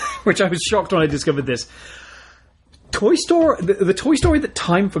 which I was shocked when I discovered this. Toy Story, the Toy Story that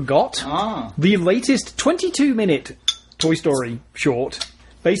time forgot, the latest 22-minute Toy Story short,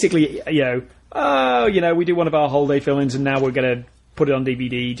 basically, we do one of our holiday films, and now we're going to put it on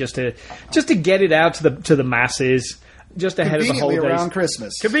DVD just to get it out to the masses, just ahead of the holidays. Around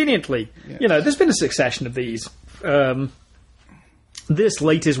Christmas. Conveniently. Yeah. There's been a succession of these. This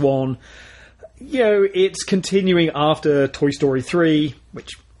latest one, it's continuing after Toy Story 3,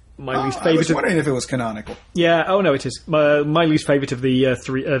 which... my least favorite. I was wondering if it was canonical. Yeah. Oh no, it is. My least favorite of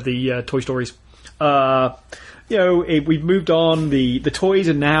the Toy Stories. We've moved on. The toys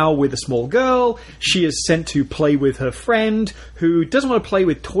are now with a small girl. She is sent to play with her friend, who doesn't want to play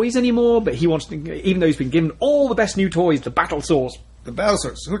with toys anymore, but he wants to, even though he's been given all the best new toys, the battle saws. The battle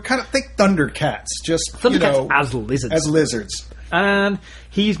saws. We're kind of think Thundercats, just Thundercats as lizards. As lizards. And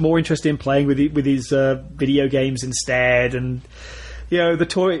he's more interested in playing with his video games instead, and.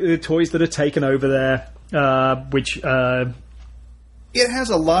 The toys that are taken over there, which... it has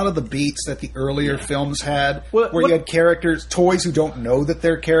a lot of the beats that the earlier films had, where you had characters, toys who don't know that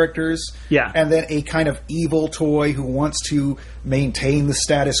they're characters, and then a kind of evil toy who wants to maintain the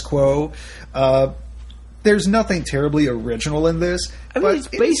status quo. There's nothing terribly original in this. I mean,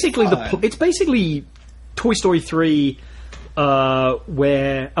 it's basically Toy Story 3,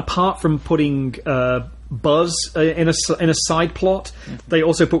 where apart from putting... Buzz in a side plot. They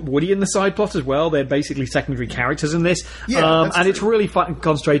also put Woody in the side plot as well. They're basically secondary characters in this. And true. It's really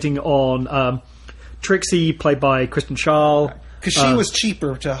concentrating on Trixie, played by Kristen Schaal. Because she was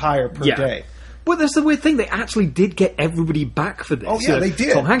cheaper to hire per day. Well, that's the weird thing. They actually did get everybody back for this. Oh, yeah, they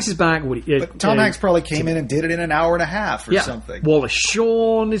did. Tom Hanks is back. Woody, but Tom Hanks probably came in and did it in an hour and a half or something. Wallace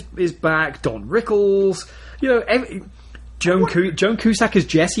Shawn is back. Don Rickles. Joan Cusack as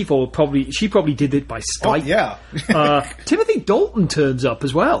Jessie she probably did it by Skype. Oh, yeah. Timothy Dalton turns up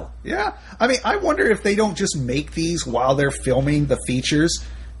as well. Yeah. I mean, I wonder if they don't just make these while they're filming the features.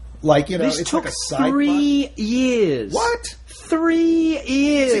 Like, This it's took like a side 3 years. What? 3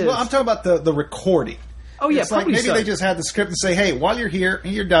 years. See, well, I'm talking about the recording. Oh, yeah, it's like probably maybe so. they just had the script and say, hey, while you're here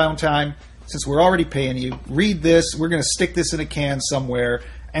in your downtime, since we're already paying you, read this. We're going to stick this in a can somewhere.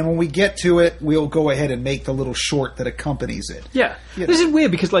 And when we get to it, we'll go ahead and make the little short that accompanies it. Yeah. This is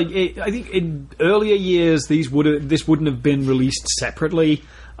weird because, I think in earlier years, this wouldn't have been released separately.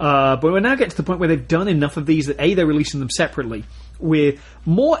 But we're now getting to the point where they've done enough of these that, they're releasing them separately with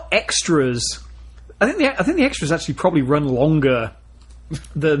more extras. I think the extras actually probably run longer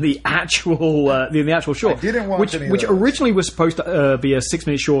than the actual short. I didn't watch any of which those. originally was supposed to be a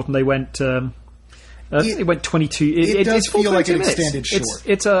 6-minute short, and they went. I think it went 22. It does it's full feel like an 22 minutes. extended short.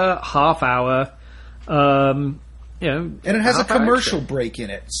 It's a half hour. And it has a commercial break in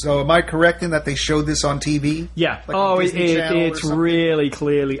it. So am I correct in that they showed this on TV? Yeah. Like on Disney Channel or it's something? really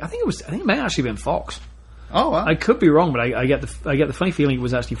clearly. I think it may have actually been Fox. Oh, wow. I could be wrong, but I get the funny feeling it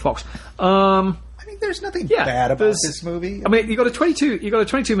was actually Fox. I mean, there's nothing bad about this movie. I mean, you got a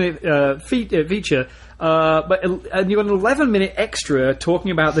 22-minute feature, and you got an 11-minute extra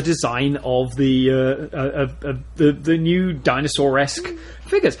talking about the design of the new dinosaur-esque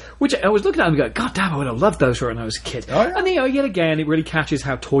figures. Which I was looking at and going, God damn, I would have loved those when I was a kid. Oh, yeah. And yet again, it really catches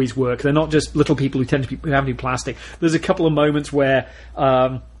how toys work. They're not just little people who tend to have to be plastic. There's a couple of moments where.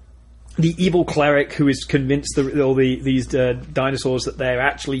 The evil cleric who is convinced these dinosaurs that they're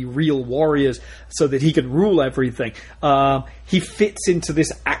actually real warriors so that he can rule everything. He fits into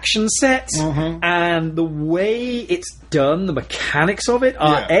this action set, and the way it's done, the mechanics of it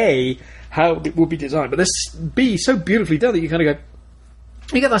are how it would be designed, but B, so beautifully done that you kind of go,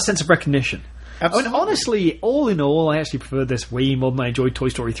 you get that sense of recognition. Absolutely. And honestly, all in all, I actually prefer this way more than I enjoyed Toy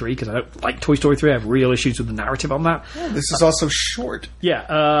Story 3 because I don't like Toy Story 3. I have real issues with the narrative on that. Yeah, this is also short.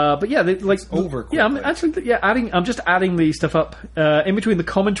 Yeah, but yeah, over quickly. Yeah, I'm just adding the stuff up in between the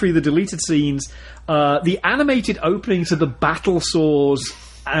commentary, the deleted scenes, the animated opening to the Battle Saws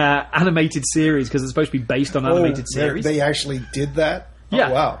animated series because it's supposed to be based on animated series. They actually did that? Yeah,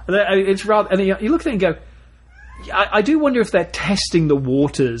 Oh, wow. It's rather, and you look at it and go. I do wonder if they're testing the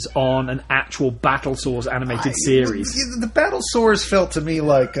waters on an actual Battle Saws animated series. The Battle Saws felt to me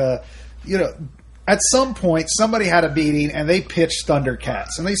like, at some point somebody had a meeting and they pitched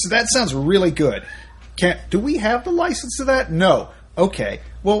Thundercats, and they said that sounds really good. Do we have the license to that? No. Okay.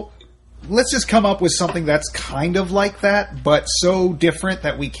 Well, let's just come up with something that's kind of like that, but so different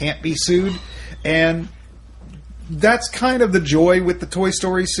that we can't be sued. And that's kind of the joy with the Toy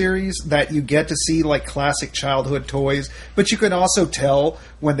Story series, that you get to see like classic childhood toys, but you can also tell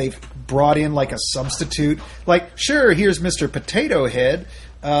when they've brought in like a substitute. Like, sure, here's Mr. Potato Head,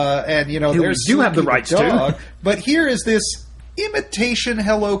 and there's we do have the Slinky rights dog, to. but here is this imitation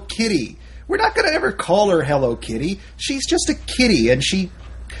Hello Kitty. We're not going to ever call her Hello Kitty. She's just a kitty, and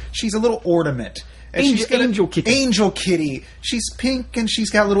she's a little ornament. And Angel Kitty. Angel Kitty. She's pink and she's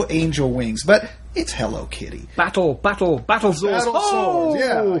got little angel wings, but it's Hello Kitty. Battle Saws. Battle Saws,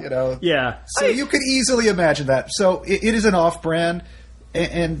 yeah. Yeah. So you could easily imagine that. So it is an off-brand,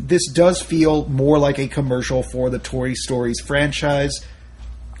 and this does feel more like a commercial for the Toy Stories franchise.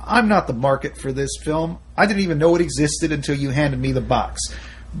 I'm not the market for this film. I didn't even know it existed until you handed me the box.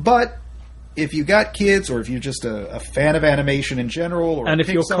 But if you got kids, or if you're just a fan of animation in general, or and if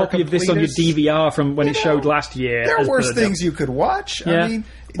your Pixar copy of this on your completist, DVR from when it showed last year, there are has worse burned up. things you could watch. Yeah. I mean,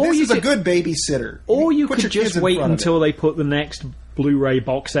 Or this you is a could- good babysitter. Or you Put could your kids just in wait front of it. until they put the next Blu-ray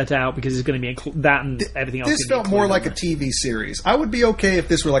box set out because it's going to be that and everything else. This is felt gonna be more included like a in TV series. I would be okay if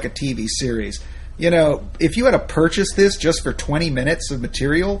this were like a TV series. If you had to purchase this just for 20 minutes of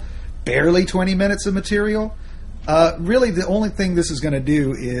material, barely 20 minutes of material, really the only thing this is going to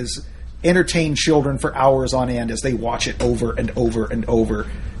do is entertain children for hours on end as they watch it over and over and over.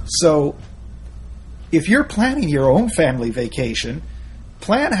 So if you're planning your own family vacation,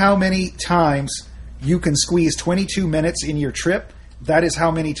 plan how many times you can squeeze 22 minutes in your trip. That is how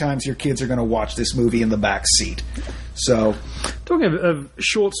many times your kids are going to watch this movie in the back seat. So, Talking of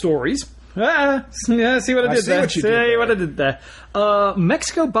short stories. See what I did see there. what you did there. What I did there.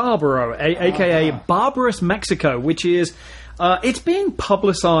 Mexico Barbaro, aka Barbarous Mexico, which is it's being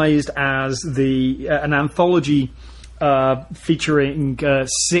publicized as an anthology featuring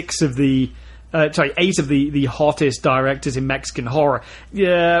 8 of the hottest directors in Mexican horror.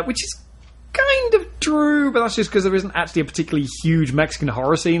 Yeah, which is kind of true, but that's just because there isn't actually a particularly huge Mexican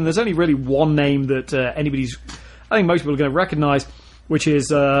horror scene. There's only really one name that I think most people are going to recognize, which is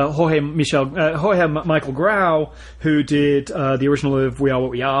Jorge Michael Grau, who did the original of We Are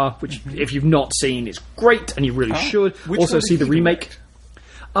What We Are, which, if you've not seen, is great, and you really should. Also see the remake.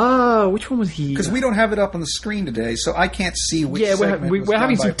 Which one was he? Because we don't have it up on the screen today, so I can't see which segment was we're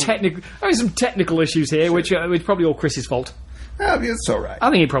having done some technical issues here, which is probably all Chris's fault. It's all right. I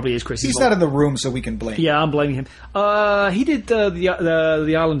think it probably is Chris's fault. He's not in the room, so we can blame him. Yeah, I'm blaming him. He did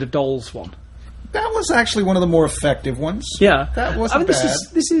the Island of Dolls one. That was actually one of the more effective ones. Yeah. That wasn't bad.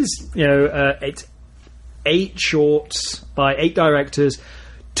 This is it's 8 shorts by 8 directors,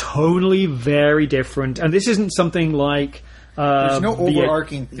 tonally very different. And this isn't something like... There's no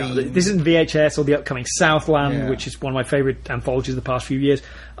overarching theme. No, this isn't VHS or the upcoming Southland, which is one of my favourite anthologies of the past few years.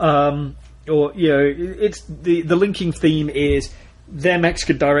 It's the linking theme is they're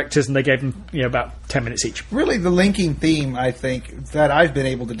Mexican directors and they gave them about 10 minutes each. Really, the linking theme, I think, that I've been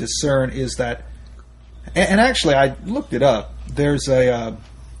able to discern is that, and actually I looked it up, there's a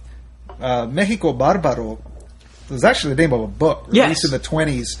Mexico Barbaro. It was actually the name of a book released in the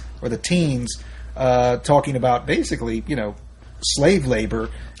 20s or the teens, talking about basically, slave labor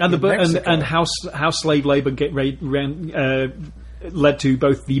and how slave labor led to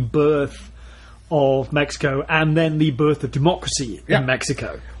both the birth of Mexico and then the birth of democracy in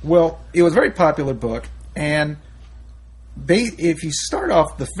Mexico. Well, it was a very popular book, and if you start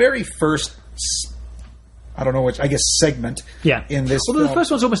off the very first, I don't know which, I guess segment in this film. The first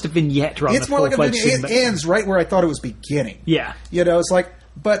one's almost a vignette rather than it's more like a vignette. It ends right where I thought it was beginning. Yeah. It's like,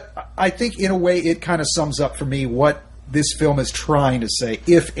 but I think in a way it kind of sums up for me what this film is trying to say,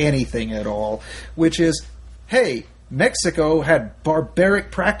 if anything at all, which is, hey, Mexico had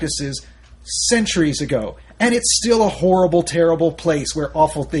barbaric practices centuries ago, and it's still a horrible, terrible place where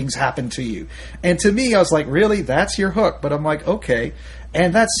awful things happen to you. And to me, I was like, really? That's your hook? But I'm like, okay.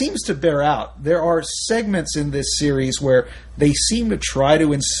 And that seems to bear out. There are segments in this series where they seem to try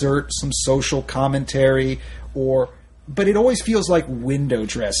to insert some social commentary, but it always feels like window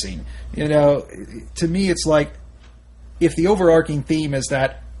dressing. To me, it's like, if the overarching theme is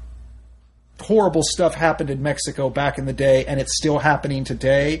that horrible stuff happened in Mexico back in the day and it's still happening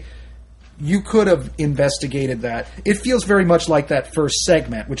today, you could have investigated that. It feels very much like that first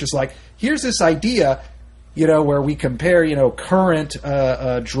segment, which is like, here's this idea, where we compare, current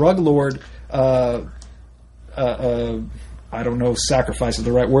drug lord, I don't know, sacrifice is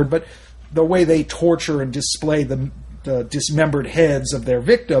the right word, but the way they torture and display the dismembered heads of their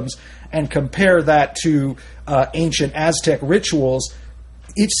victims, and compare that to ancient Aztec rituals.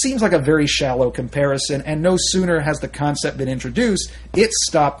 It seems like a very shallow comparison, and no sooner has the concept been introduced, it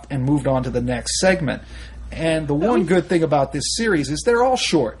stopped and moved on to the next segment. And the one good thing about this series is they're all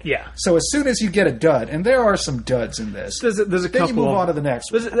short. Yeah. So as soon as you get a dud, and there are some duds in this, there's a then couple. You move on to the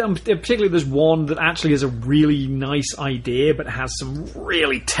next one. Particularly, there's one that actually is a really nice idea, but has some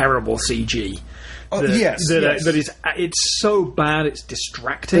really terrible CG. It's so bad it's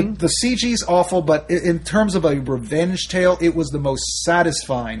distracting. The CG's awful, but in terms of a revenge tale, it was the most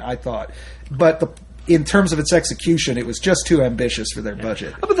satisfying, I thought. But in terms of its execution, it was just too ambitious for their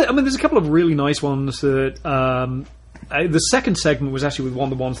budget. But there's a couple of really nice ones that. The second segment was actually one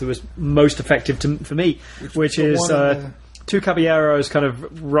of the ones that was most effective for me, which is two caballeros kind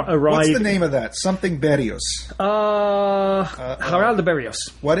of arrive. What's the name of that? Something Berrios. Harald de Berrios.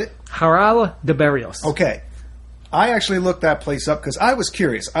 Harald de Berrios. Okay. I actually looked that place up because I was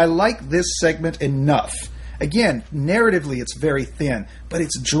curious. I like this segment enough. Again, narratively, it's very thin, but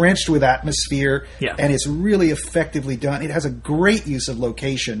it's drenched with atmosphere, and it's really effectively done. It has a great use of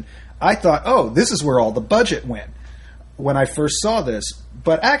location. I thought, this is where all the budget went when I first saw this.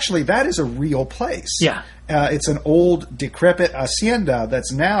 But actually, that is a real place. Yeah. It's an old, decrepit hacienda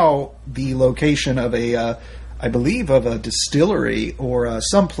that's now the location of I believe, of a distillery or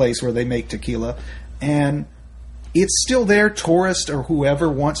some place where they make tequila. And it's still there. Tourists or whoever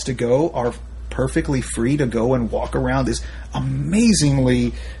wants to go are perfectly free to go and walk around this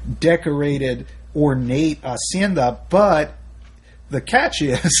amazingly decorated, ornate hacienda. But the catch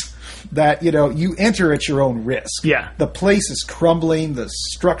is that, you enter at your own risk. Yeah. The place is crumbling. The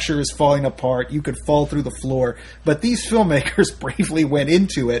structure is falling apart. You could fall through the floor. But these filmmakers bravely went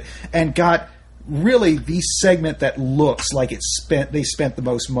into it and got really the segment that looks like they spent the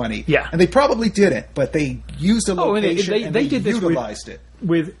most money. Yeah. And they probably didn't, but they used a location and they did utilized it.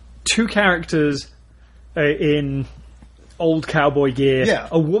 With two characters in old cowboy gear,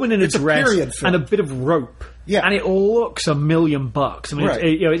 a woman in a dress, and a bit of rope. Yeah. And it looks $1 million. I mean, Right.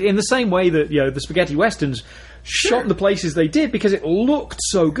 in the same way that the spaghetti westerns shot in the places they did because it looked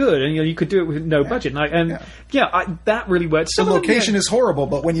so good, and you could do it with no budget. That really worked. The Some of them, location is horrible,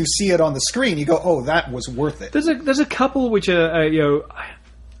 but when you see it on the screen, you go, "Oh, that was worth it." There's a couple which are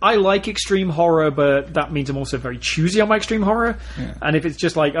I like extreme horror, but that means I'm also very choosy on my extreme horror. Yeah. And if it's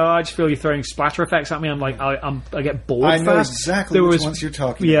just like, I just feel you're throwing splatter effects at me, I'm like, I get bored. I know fast. exactly which ones you're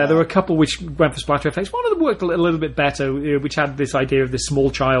talking about. Yeah, there were a couple which went for splatter effects. One of them worked a little bit better, which had this idea of this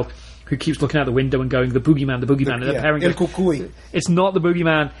small child who keeps looking out the window and going, the boogeyman. And the parent El goes, Cucuy. It's not the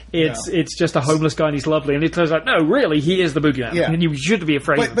boogeyman. It's just a homeless guy and he's lovely. And it turns out, no, really, he is the boogeyman. Yeah. And you should be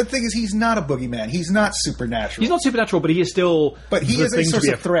afraid. But the thing is, he's not a boogeyman. He's not supernatural. He's not supernatural, but he is still. But he is a source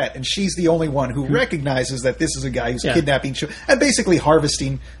of threat, and she's the only one who recognizes that this is a guy who's kidnapping children and basically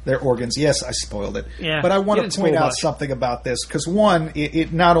harvesting their organs. Yes, I spoiled it. Yeah. But I want to point out something about this, because one,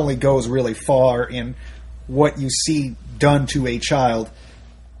 it not only goes really far in what you see done to a child,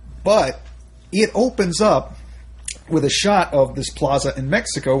 but it opens up with a shot of this plaza in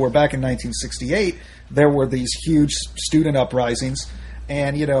Mexico where back in 1968 there were these huge student uprisings,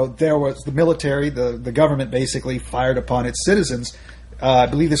 and there was the military, the government basically fired upon its citizens. I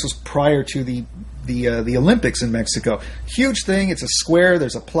believe this was prior to the Olympics in Mexico. Huge thing. It's a square.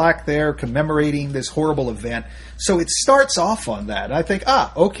 There's a plaque there commemorating this horrible event. So it starts off on that. And I think,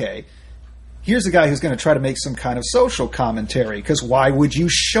 okay, here's a guy who's going to try to make some kind of social commentary, because why would you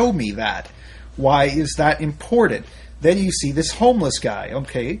show me that? Why is that important? Then you see this homeless guy.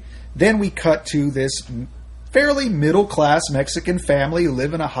 Okay. Then we cut to this fairly middle-class Mexican family who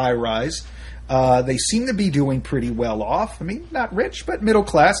live in a high-rise. They seem to be doing pretty well off. I mean, not rich, but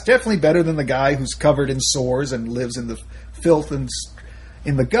middle-class. Definitely better than the guy who's covered in sores and lives in the filth and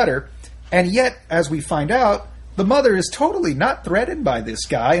in the gutter. And yet, as we find out, the mother is totally not threatened by this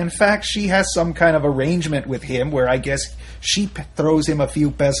guy. In fact, she has some kind of arrangement with him where I guess she throws him a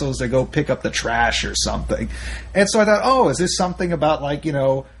few pesos to go pick up the trash or something. And so I thought, is this something about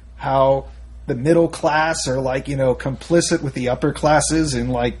how the middle class are complicit with the upper classes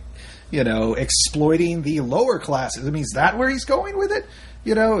and exploiting the lower classes? I mean, is that where he's going with it?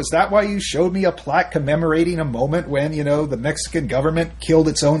 Is that why you showed me a plaque commemorating a moment when, the Mexican government killed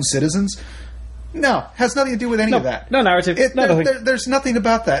its own citizens? No, has nothing to do with any of that. No narrative. There's nothing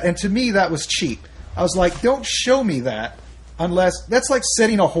about that. And to me, that was cheap. I was like, don't show me that unless... That's like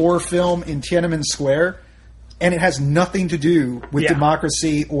setting a horror film in Tiananmen Square, and it has nothing to do with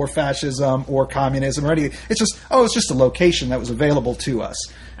democracy or fascism or communism or anything. It's just a location that was available to us.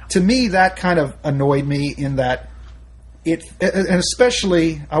 To me, that kind of annoyed me in that and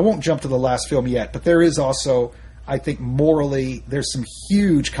especially, I won't jump to the last film yet, but there is also, I think morally, there's some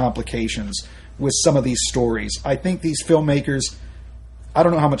huge complications with some of these stories. I think these filmmakers, I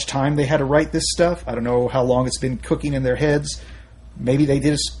don't know how much time they had to write this stuff. I don't know how long it's been cooking in their heads. Maybe they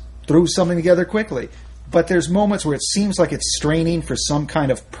just threw something together quickly. But there's moments where it seems like it's straining for some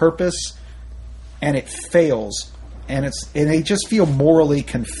kind of purpose, and it fails. And they just feel morally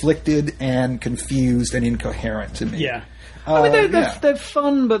conflicted and confused and incoherent to me. Yeah. I mean, they're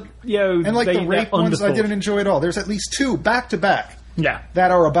fun, but, And the rape ones, I didn't enjoy at all. There's at least two back-to-back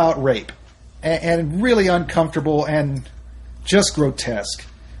that are about rape. And really uncomfortable and just grotesque.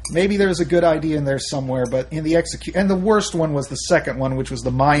 Maybe there's a good idea in there somewhere, but in the and the worst one was the second one, which was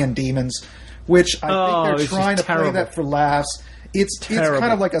the Mayan demons, which I think they're trying to play that for laughs. It's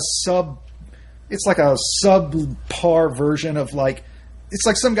kind of like a subpar version of it's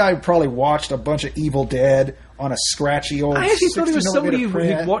like some guy who probably watched a bunch of Evil Dead on a scratchy old. I actually thought it was somebody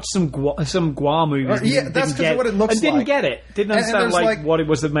who watched some Gua movies. That's because of what it looks like. And didn't get it. Didn't understand what it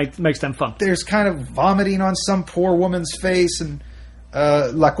was that makes them fun. There's kind of vomiting on some poor woman's face, and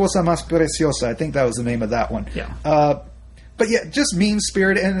La Cosa Más Preciosa. I think that was the name of that one. Yeah. But yeah, just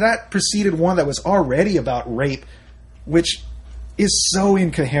mean-spirited, and that preceded one that was already about rape, which is so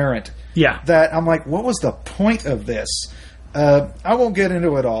incoherent. Yeah. That I'm like, what was the point of this? I won't get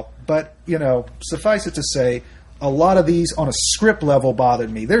into it all, but, suffice it to say, a lot of these on a script level bothered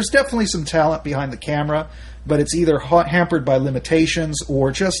me. There's definitely some talent behind the camera, but it's either hampered by limitations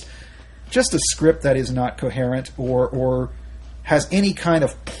or just a script that is not coherent or has any kind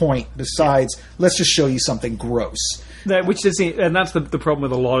of point besides, let's just show you something gross. Which is, and that's the problem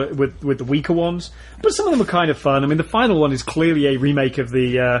with a lot with the weaker ones. But some of them are kind of fun. I mean, the final one is clearly a remake of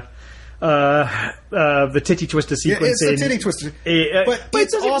the titty twister sequence. It's a titty twister, but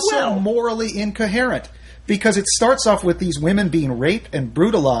it's also morally incoherent because it starts off with these women being raped and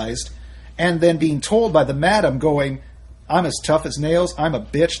brutalized, and then being told by the madam, going, "I'm as tough as nails. I'm a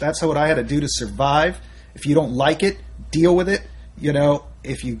bitch. That's what I had to do to survive. If you don't like it, deal with it. you know,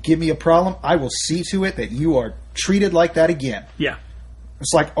 if you give me a problem, I will see to it that you are treated like that again. Yeah.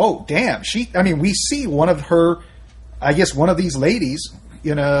 It's like, oh, damn. We see one of her, I guess one of these ladies,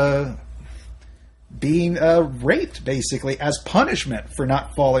 being raped, basically, as punishment for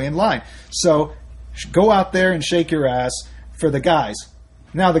not falling in line. So, go out there and shake your ass for the guys.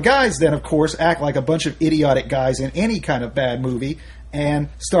 Now, the guys then, of course, act like a bunch of idiotic guys in any kind of bad movie and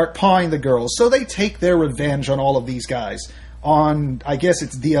start pawing the girls. So they take their revenge on all of these guys on, I guess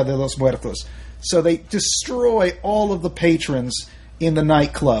it's Dia de los Muertos. So they destroy all of the patrons in the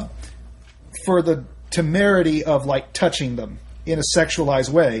nightclub for the temerity of, like, touching them in a sexualized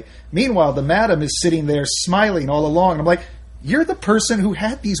way. Meanwhile, the madam is sitting there smiling all along. And I'm like, you're the person who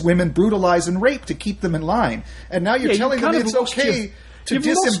had these women brutalized and raped to keep them in line. And now you're telling them it's okay to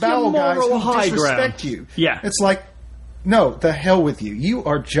disembowel guys who disrespect you. Yeah. It's like, no, the hell with you. You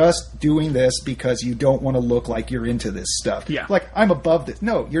are just doing this because you don't want to look like you're into this stuff. Yeah. Like, I'm above this.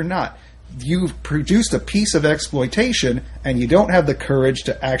 No, you're not. You've produced a piece of exploitation, and you don't have the courage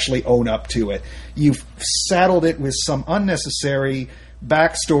to actually own up to it. You've saddled it with some unnecessary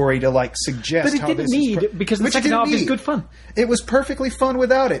backstory to, like, suggest how this is... because the second half is good fun. It was perfectly fun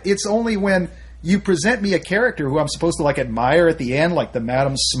without it. It's only when you present me a character who I'm supposed to, like, admire at the end, like the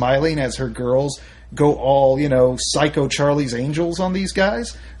madam smiling as her girls go all, Psycho Charlie's Angels on these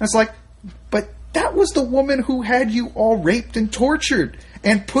guys. And it's like, but that was the woman who had you all raped and tortured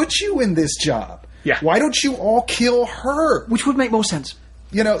and put you in this job. Yeah. Why don't you all kill her? Which would make more sense.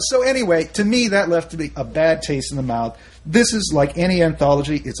 So anyway, to me, that left me a bad taste in the mouth. This is like any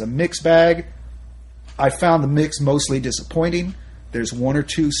anthology. It's a mixed bag. I found the mix mostly disappointing. There's one or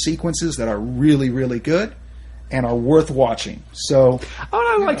two sequences that are really, really good and are worth watching. So,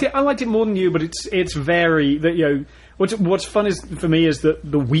 I liked it. I liked it more than you, but it's very what's fun is for me is that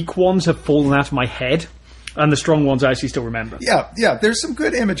the weak ones have fallen out of my head, and the strong ones I actually still remember. Yeah. There's some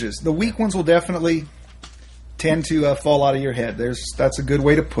good images. The weak ones will definitely tend to fall out of your head. That's a good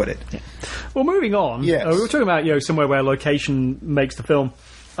way to put it. Yeah. Well, moving on. Yes. We were talking about somewhere where location makes the film.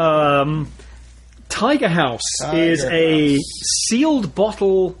 Tiger House is a sealed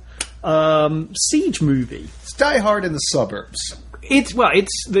bottle siege movie. It's Die Hard in the suburbs. It's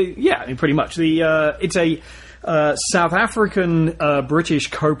pretty much it's a South African British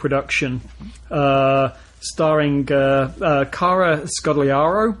co-production starring Cara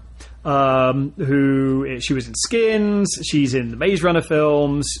Scodelario. Who she was in Skins, she's in the Maze Runner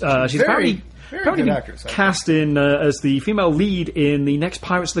films. She's apparently good actress, cast in as the female lead in the next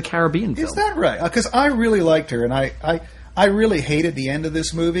Pirates of the Caribbean film. Is that right? Because I really liked her, and I really hated the end of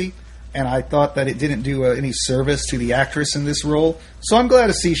this movie, and I thought that it didn't do any service to the actress in this role. So I'm glad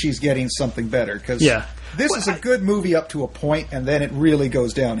to see she's getting something better, because this is a good movie up to a point, and then it really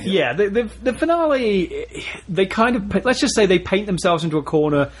goes downhill. Yeah, the finale, they kind of, let's just say they paint themselves into a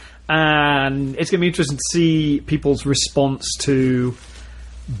corner, and it's going to be interesting to see people's response to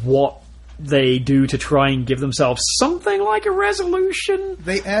what they do to try and give themselves something like a resolution.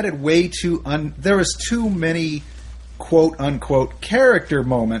 They added way too... there was too many quote-unquote character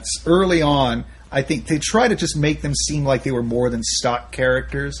moments early on. I think they try to just make them seem like they were more than stock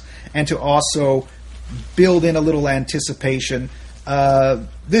characters, and to also build in a little anticipation.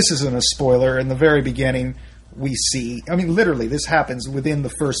 This isn't a spoiler. In the very beginning, we see... literally, this happens within the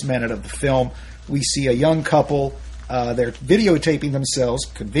first minute of the film. We see a young couple... they're videotaping themselves,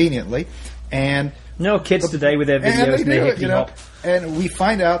 conveniently, and... No kids today with their videos and their hippie hop. And we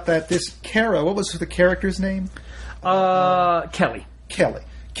find out that this Kara... What was the character's name? Kelly.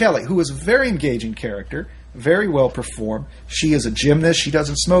 Kelly, who is a very engaging character, very well performed. She is a gymnast. She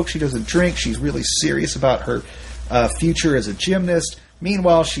doesn't smoke. She doesn't drink. She's really serious about her future as a gymnast.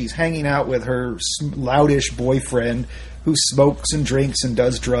 Meanwhile, she's hanging out with her loutish boyfriend who smokes and drinks and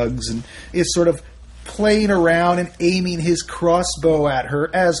does drugs and is sort of playing around and aiming his crossbow at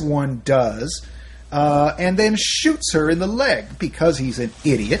her, as one does, and then shoots her in the leg because he's an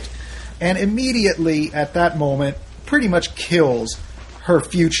idiot, and immediately at that moment pretty much kills her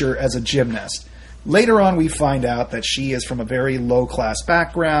future as a gymnast. Later on, we find out that she is from a very low-class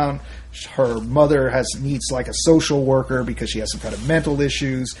background. Her mother needs like a social worker because she has some kind of mental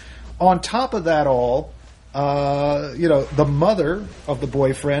issues. On top of that all, the mother of the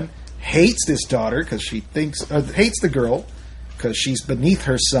boyfriend hates this daughter because she hates the girl because she's beneath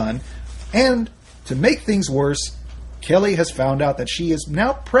her son. And to make things worse, Kelly has found out that she is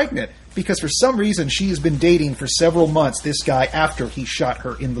now pregnant because for some reason she has been dating for several months this guy after he shot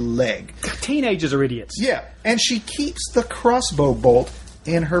her in the leg. Teenagers are idiots. Yeah, and she keeps the crossbow bolt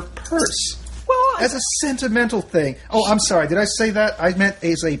in her purse. Well, as a sentimental thing. Oh, I'm sorry. Did I say that? I meant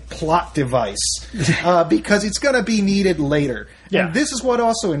as a plot device because it's going to be needed later. Yeah. And this is what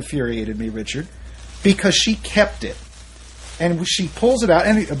also infuriated me, Richard, because she kept it. And she pulls it out,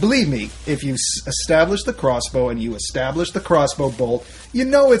 and believe me, if you establish the crossbow and you establish the crossbow bolt, you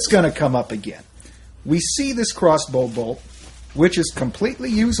know it's going to come up again. We see this crossbow bolt, which is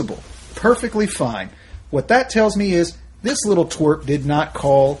completely usable, perfectly fine. What that tells me is this little twerp did not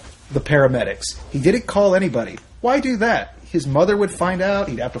call the paramedics. He didn't call anybody. Why do that? His mother would find out.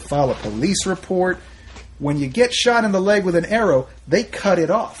 He'd have to file a police report. When you get shot in the leg with an arrow, they cut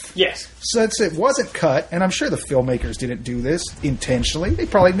it off. Yes. Since it wasn't cut, and I'm sure the filmmakers didn't do this intentionally, they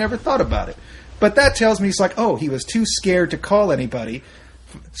probably never thought about it. But that tells me it's like, oh, he was too scared to call anybody,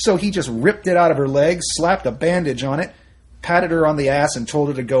 so he just ripped it out of her leg, slapped a bandage on it, patted her on the ass, and told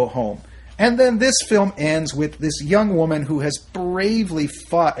her to go home. And then this film ends with this young woman who has bravely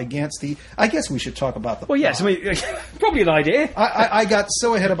fought against the... I guess we should talk about the... Well, yes, I mean, probably an idea. I got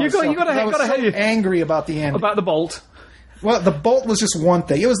so ahead of myself. I was so angry about the end. About the bolt. Well, the bolt was just one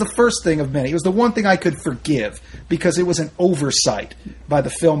thing. It was the first thing of many. It was the one thing I could forgive because it was an oversight by the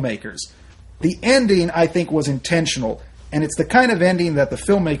filmmakers. The ending, I think, was intentional. And it's the kind of ending that the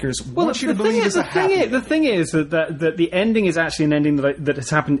filmmakers want you to believe is a happy ending. The thing is that the ending is actually an ending that has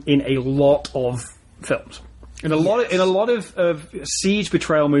happened in a lot of films. In a lot of siege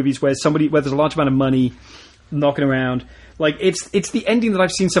betrayal movies where there's a large amount of money knocking around. Like, it's the ending that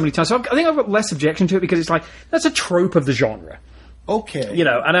I've seen so many times. So I think I've got less objection to it because it's like, that's a trope of the genre. Okay. You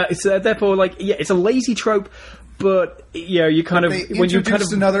know, and it's therefore, like, yeah, it's a lazy trope, but, you know, you kind of... when you kind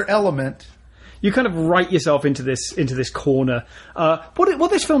of another element... You kind of write yourself into this corner.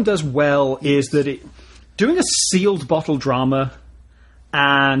 What this film does well is that doing a sealed bottle drama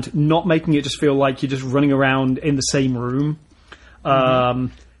and not making it just feel like you're just running around in the same room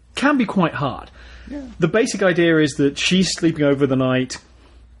can be quite hard. Yeah. The basic idea is that she's sleeping over the night,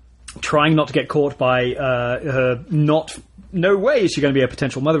 trying not to get caught by her no way is she going to be a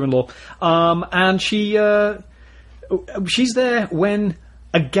potential mother-in-law. And she's there when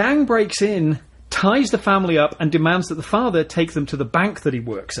a gang breaks in, ties the family up, and demands that the father take them to the bank that he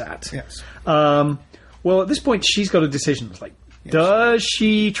works at. Yes. Well, at this point, she's got a decision. It's like, does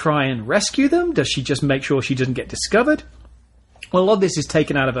she try and rescue them? Does she just make sure she doesn't get discovered? Well, a lot of this is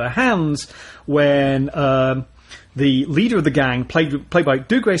taken out of her hands when the leader of the gang, played by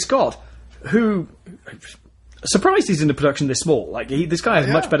Dougray Scott, who... Surprised he's in the production this small. Like, this guy has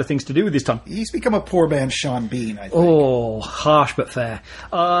much better things to do with his time. He's become a poor man's Sean Bean, I think. Oh, harsh but fair.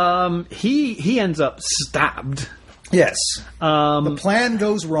 He ends up stabbed. Yes. The plan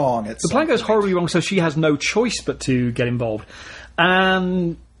goes wrong. The plan goes horribly wrong, so she has no choice but to get involved.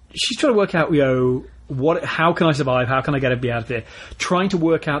 And she's trying to work out, how can I survive? How can I get out of here? Trying to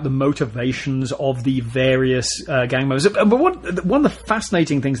work out the motivations of the various gang members. But one of the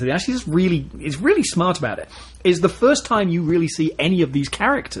fascinating things that he actually is really smart about it is the first time you really see any of these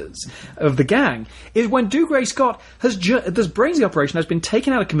characters of the gang is when Dougray Scott this Brainsley operation has been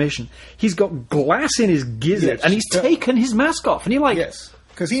taken out of commission. He's got glass in his gizzard and he's taken his mask off. And you're like, yes,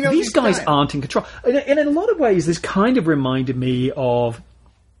 because he knows these guys aren't in control. And in a lot of ways, this kind of reminded me of...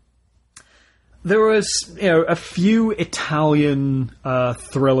 There was, a few Italian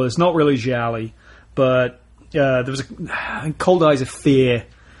thrillers, not really gialli, but there was Cold Eyes of Fear,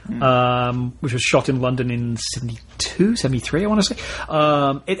 which was shot in London in 72, 73, I want to say.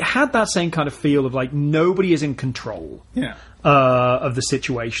 It had that same kind of feel of, like, nobody is in control of the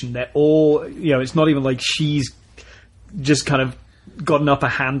situation. They're all, it's not even like she's just kind of got an upper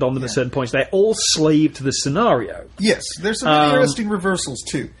hand on them at certain points. They're all slave to the scenario. Yes, there's some really interesting reversals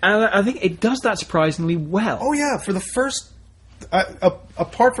too. And I think it does that surprisingly well. Oh yeah, for the first...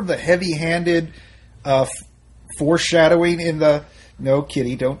 apart from the heavy-handed foreshadowing in the... No,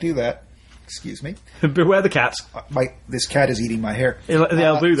 kitty, don't do that. Excuse me. Beware the cats. This cat is eating my hair.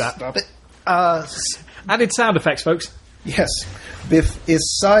 They'll do that. Stop it. Added sound effects, folks. Yes. Biff,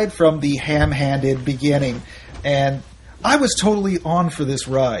 aside from the ham-handed beginning, and... I was totally on for this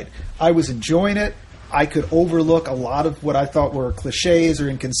ride. I was enjoying it. I could overlook a lot of what I thought were cliches or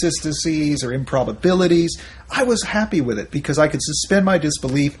inconsistencies or improbabilities. I was happy with it because I could suspend my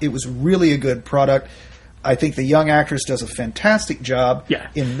disbelief. It was really a good product. I think the young actress does a fantastic job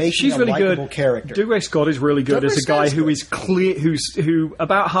in making a likable character. Dougray Scott is really good as a guy who is clear, who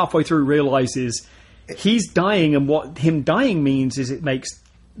about halfway through realizes he's dying, and what him dying means is it makes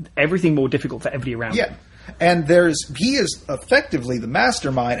everything more difficult for everybody around him. And he is effectively the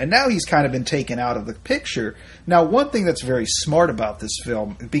mastermind, and now he's kind of been taken out of the picture. Now, one thing that's very smart about this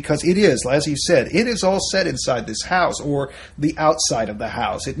film, because it is, as you said, it is all set inside this house or the outside of the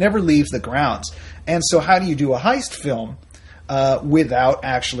house. It never leaves the grounds. And so how do you do a heist film without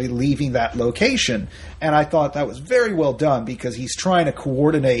actually leaving that location. And I thought that was very well done because he's trying to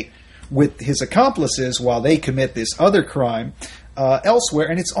coordinate with his accomplices while they commit this other crime elsewhere,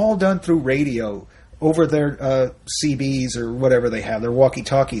 and it's all done through radio over their CBs or whatever they have, their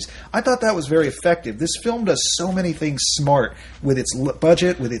walkie-talkies. I thought that was very effective. This film does so many things smart with its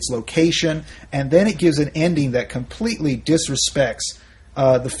budget, with its location, and then it gives an ending that completely disrespects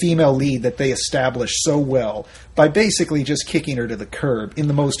the female lead that they established so well by basically just kicking her to the curb in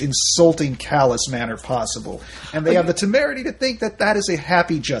the most insulting, callous manner possible. And they have the temerity to think that that is a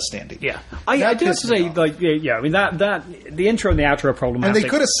happy, just ending. Yeah. I do have to say, like, yeah, I mean, that the intro and the outro are problematic. And they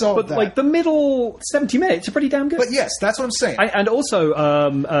could have solved that. But, like, the middle 70 minutes are pretty damn good. But yes, that's what I'm saying. And also...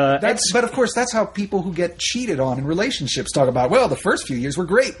 but of course, that's how people who get cheated on in relationships talk about, well, the first few years were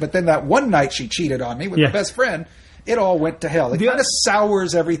great, but then that one night she cheated on me with my best friend... It all went to hell. It kind of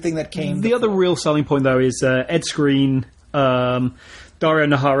sours everything that came. The other real selling point, though, is Ed Skrein, Dario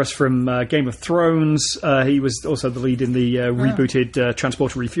Naharis from Game of Thrones. He was also the lead in the rebooted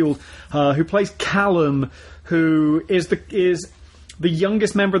Transporter Refueled, who plays Callum, who is the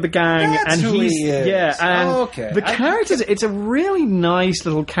youngest member of the gang. That's and who he's he is. Yeah, and okay. The characters. It's a really nice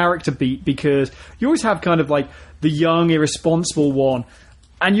little character beat because you always have kind of like the young, irresponsible one.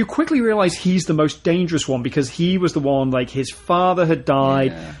 And you quickly realise he's the most dangerous one because he was the one, like, his father had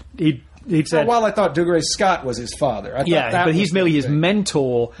died. Yeah. He'd said... Well, while I thought Dougray Scott was his father. I thought but he's merely his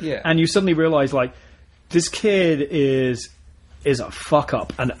mentor. Yeah. And you suddenly realise, like, this kid is a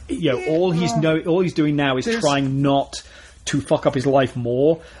fuck-up. And, you know, all he's doing now is trying not to fuck up his life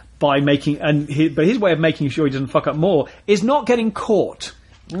more by making... But his way of making sure he doesn't fuck up more is not getting caught.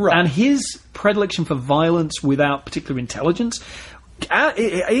 Right. And his predilection for violence without particular intelligence...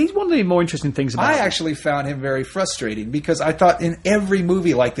 he's one of the more interesting things about I actually found him very frustrating because I thought in every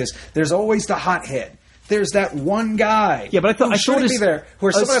movie like this, there's always the hothead. There's that one guy. Yeah, but I thought be there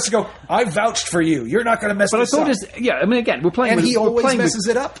where someone has to go, I vouched for you. You're not going to mess this up. I mean, again, we're playing and with... he always messes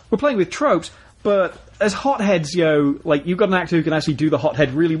it up. We're playing with tropes, but as hotheads, like, you've got an actor who can actually do the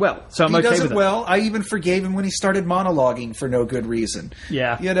hothead really well. So I'm okay with it. He does it well. I even forgave him when he started monologuing for no good reason.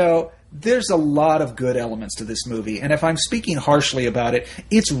 Yeah. You know... There's a lot of good elements to this movie, and if I'm speaking harshly about it,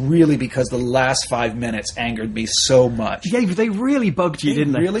 it's really because the last 5 minutes angered me so much. Yeah, they really bugged you,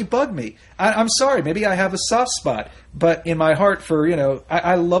 didn't they? They really bugged me. I'm sorry, maybe I have a soft spot, but in my heart for,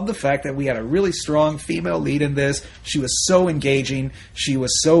 I love the fact that we had a really strong female lead in this. She was so engaging. She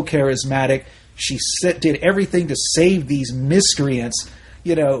was so charismatic. She did everything to save these miscreants,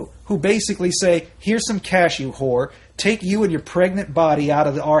 who basically say, here's some cash, you whore. Take you and your pregnant body out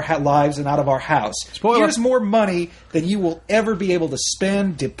of our lives and out of our house. Spoiler. Here's more money than you will ever be able to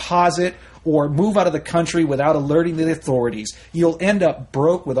spend, deposit, or move out of the country without alerting the authorities. You'll end up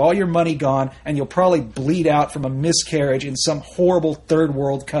broke with all your money gone, and you'll probably bleed out from a miscarriage in some horrible third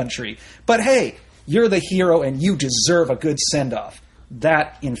world country. But hey, you're the hero and you deserve a good send-off.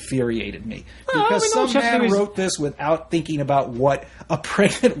 That infuriated me. Because some man wrote this without thinking about what a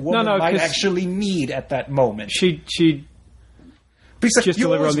pregnant woman might actually need at that moment. She'd Besides, just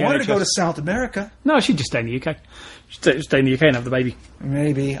you always wanted NHS. to go to South America. No, she'd just stay in the UK. She'd stay in the UK and have the baby.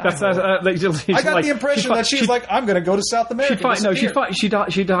 Maybe. I got the impression that she's like, I'm going to go to South America.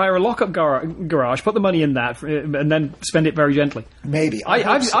 She'd hire a lockup garage, put the money in that, and then spend it very gently. Maybe.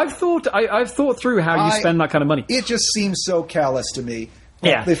 I've thought through how you spend that kind of money. It just seems so callous to me.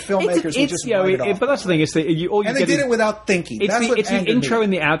 Yeah, the filmmakers would just write it off. But that's the thing. They did it without thinking. It's the intro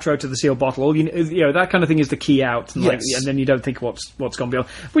and the outro to the sealed bottle. That kind of thing is the key out, and then you don't think what's gone beyond,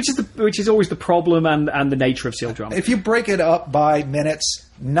 which is always the problem and the nature of sealed drama. If you break it up by minutes,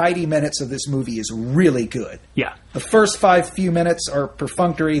 90 minutes of this movie is really good. Yeah, the first few minutes are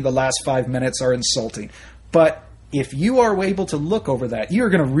perfunctory. The last 5 minutes are insulting, but if you are able to look over that, you're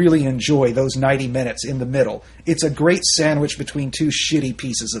going to really enjoy those 90 minutes in the middle. It's a great sandwich between two shitty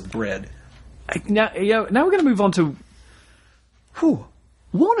pieces of bread. Now we're going to move on to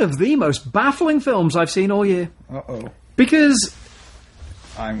one of the most baffling films I've seen all year. Uh-oh. Because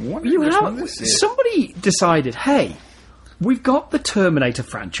I'm wondering which one this is. Somebody decided, hey, we've got the Terminator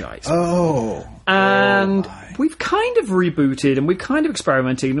franchise. Oh. And we've kind of rebooted and we're kind of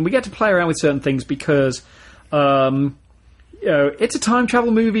experimenting and we get to play around with certain things because... it's a time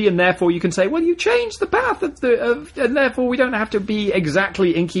travel movie, and therefore you can say, well, you changed the path and therefore we don't have to be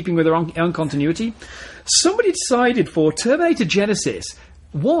exactly in keeping with our own continuity. Somebody decided for Terminator Genesis,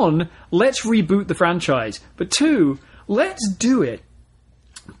 1, let's reboot the franchise, but 2, let's do it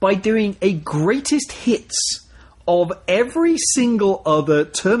by doing a greatest hits of every single other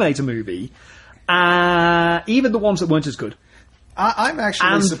Terminator movie, even the ones that weren't as good. I'm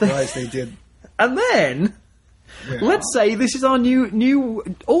actually surprised they did. And then... Yeah. Let's say this is our new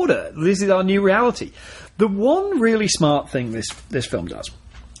order. This is our new reality. The one really smart thing this film does,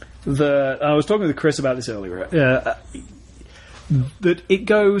 I was talking with Chris about this earlier, that it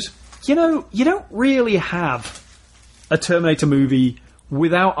goes, you don't really have a Terminator movie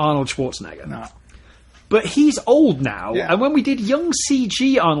without Arnold Schwarzenegger. No. But he's old now, Yeah. and when we did young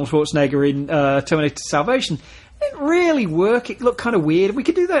CG Arnold Schwarzenegger in Terminator Salvation, it didn't really work. It looked kind of weird. We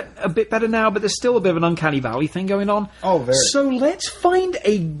could do that a bit better now, but there's still a bit of an uncanny valley thing going on. Oh, very. So let's find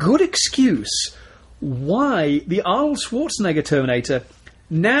a good excuse why the Arnold Schwarzenegger Terminator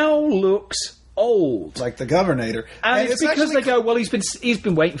now looks old. Like the Governator. And it's because actually they go, well, he's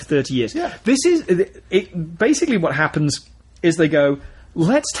been waiting for 30 years. Yeah. This is basically what happens is they go,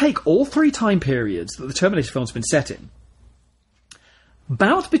 let's take all three time periods that the Terminator film's been set in,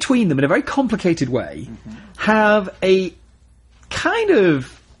 bounce between them in a very complicated way, have a kind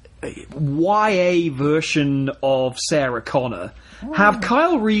of YA version of Sarah Connor, have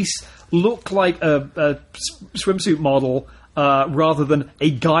Kyle Reese look like a swimsuit model rather than a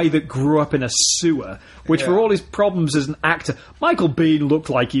guy that grew up in a sewer, which for all his problems as an actor, Michael Biehn looked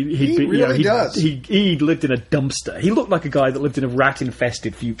like he really does. He lived in a dumpster. He looked like a guy that lived in a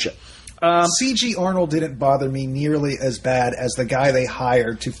rat-infested future. CG Arnold didn't bother me nearly as bad as the guy they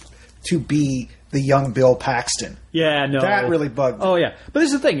hired to be the young Bill Paxton. Yeah, no. That really bugged me. Oh, yeah. But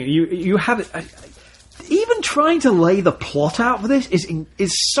this is the thing. You have it... even trying to lay the plot out for this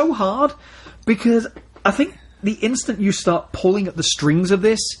is so hard, because I think the instant you start pulling at the strings of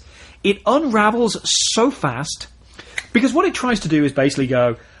this, it unravels so fast. Because what it tries to do is basically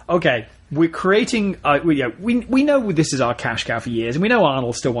go, okay, we're creating... we know this is our cash cow for years, and we know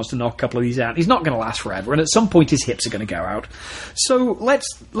Arnold still wants to knock a couple of these out. He's not going to last forever, and at some point his hips are going to go out. So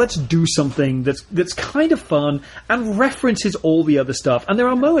let's do something that's kind of fun and references all the other stuff. And there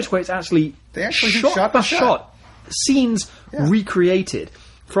are moments where it's actually shot by shot scenes recreated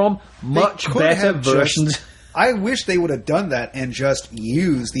from much better versions. I wish they would have done that and just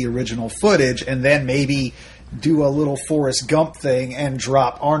used the original footage and then maybe do a little Forrest Gump thing and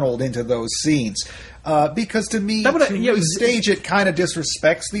drop Arnold into those scenes. Because to me, stage it kind of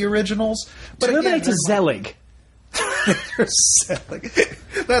disrespects the originals. But Terminator Zelig. Zelig.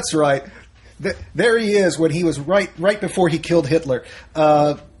 That's right. There he is when he was right before he killed Hitler.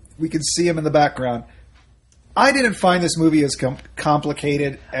 We can see him in the background. I didn't find this movie as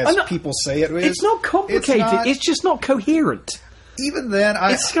complicated as people say it is. It's not complicated. It's just not coherent. Even then,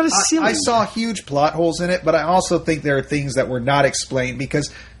 it's kind of silly. I saw huge plot holes in it, but I also think there are things that were not explained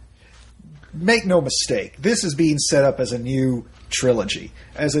because, make no mistake, this is being set up as a new trilogy,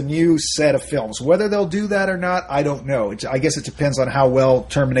 as a new set of films. Whether they'll do that or not, I don't know. I guess it depends on how well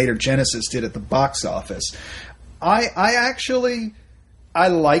Terminator Genisys did at the box office. I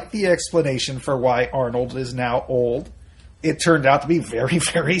like the explanation for why Arnold is now old. It turned out to be very,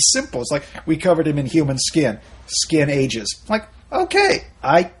 very simple. It's like, we covered him in human skin. Skin ages. Like, okay,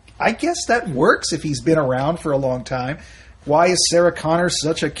 I guess that works if he's been around for a long time. Why is Sarah Connor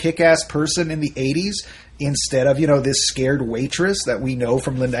such a kick-ass person in the 80s instead of, this scared waitress that we know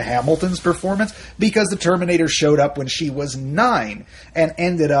from Linda Hamilton's performance? Because the Terminator showed up when she was 9 and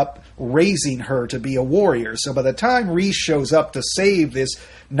ended up raising her to be a warrior. So by the time Reese shows up to save this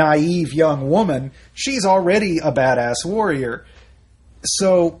naive young woman, she's already a badass warrior.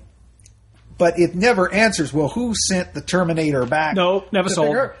 So, but it never answers, well, who sent the Terminator back? No, never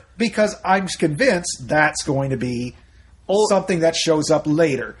solved. Because I'm convinced that's going to be something that shows up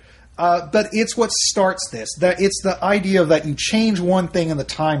later. But it's what starts this. That it's the idea that you change one thing in the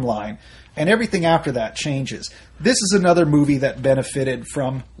timeline, and everything after that changes. This is another movie that benefited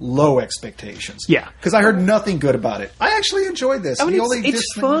from low expectations. Yeah. Because I heard nothing good about it. I actually enjoyed this. I mean,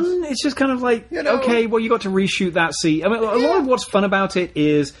 it's fun. It's just kind of like, okay, well, you got to reshoot that scene. I mean, a lot of what's fun about it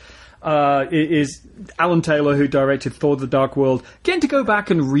is Alan Taylor, who directed Thor: The Dark World, getting to go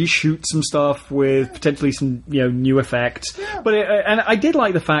back and reshoot some stuff with potentially some new effects. Yeah. But and I did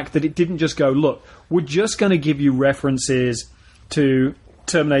like the fact that it didn't just go, look, we're just going to give you references to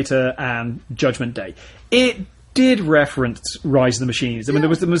Terminator and Judgment Day. It did reference Rise of the Machines. I mean, there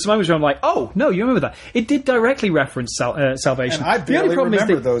was moments where I'm like, oh, no, you remember that. It did directly reference Salvation. And I barely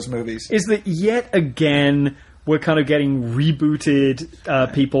remember those movies. Is that yet again... we're kind of getting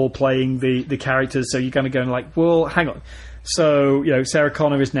rebooted people playing the characters, so you're kind of going like, well, hang on. So, Sarah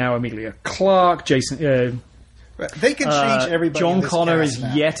Connor is now Emilia Clarke. Jason... they can change everybody. John Connor is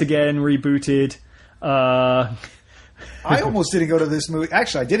now. Yet again rebooted. I almost didn't go to this movie.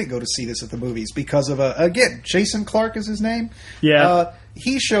 Actually, I didn't go to see this at the movies because of, again, Jason Clarke is his name. Yeah.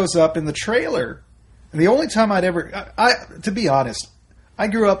 He shows up in the trailer. And the only time I'd ever... to be honest, I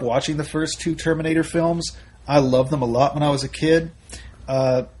grew up watching the first two Terminator films. I loved them a lot when I was a kid.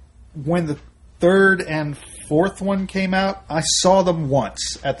 When the third and fourth one came out, I saw them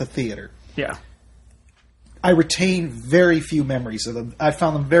once at the theater. Yeah. I retain very few memories of them. I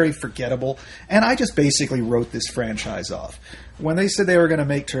found them very forgettable, and I just basically wrote this franchise off. When they said they were going to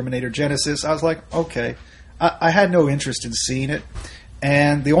make Terminator Genisys, I was like, okay. I had no interest in seeing it,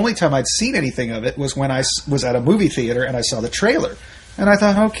 and the only time I'd seen anything of it was when I was at a movie theater and I saw the trailer. And I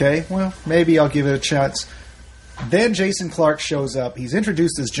thought, okay, well, maybe I'll give it a chance. Then Jason Clarke shows up. He's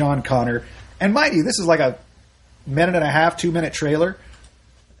introduced as John Connor. And mind you, this is like a 1.5-minute, 2-minute trailer.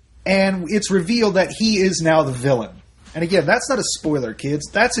 And it's revealed that he is now the villain. And again, that's not a spoiler, kids.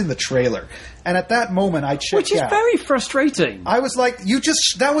 That's in the trailer. And at that moment, I checked out. Which is very frustrating. I was like,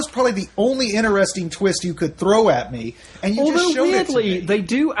 that was probably the only interesting twist you could throw at me. And you just showed it to me. Weirdly, they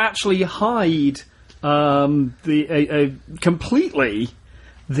do actually hide completely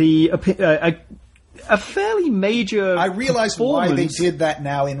a fairly major. I realize why they did that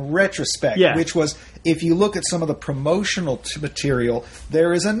now in retrospect, which was if you look at some of the promotional material,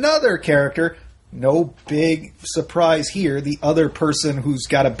 there is another character. No big surprise here. The other person who's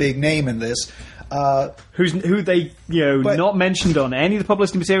got a big name in this, who they not mentioned on any of the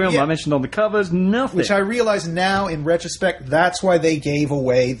publicity material, not mentioned on the covers, nothing. Which I realize now in retrospect, that's why they gave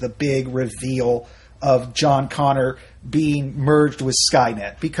away the big reveal of John Connor being merged with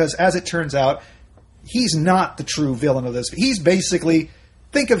Skynet, because as it turns out, he's not the true villain of this. He's basically,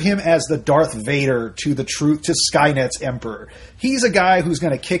 think of him as the Darth Vader to Skynet's Emperor. He's a guy who's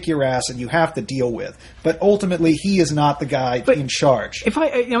going to kick your ass and you have to deal with. But ultimately, he is not the guy in charge.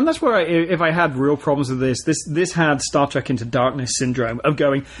 That's where if I had real problems with this had Star Trek Into Darkness syndrome of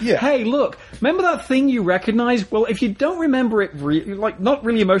going, hey, look, remember that thing you recognize? Well, if you don't remember it, not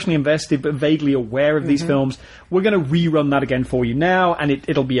really emotionally invested, but vaguely aware of these films, we're going to rerun that again for you now, and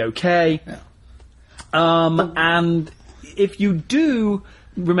it'll be okay. Yeah. And if you do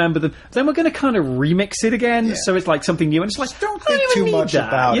remember them, then we're going to kind of remix it again, so it's like something new. And it's like, don't think too much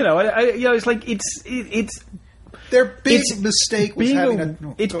about it. It's like it's their big mistake was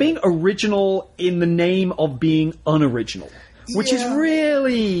being original in the name of being unoriginal. Which is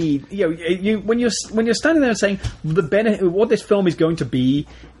really, when you're standing there and saying what this film is going to be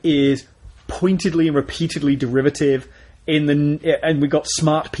is pointedly and repeatedly derivative. And we got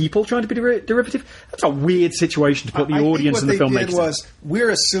smart people trying to be derivative. That's a weird situation to put the audience and the filmmakers. What they did was, we're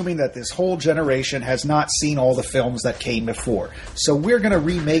assuming that this whole generation has not seen all the films that came before, so we're going to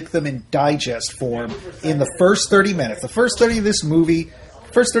remake them in digest form in the first 30 minutes. The first 30 minutes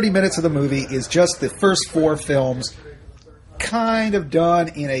of the movie is just the first 4 films, kind of done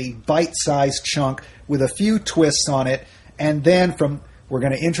in a bite-sized chunk with a few twists on it, and then we're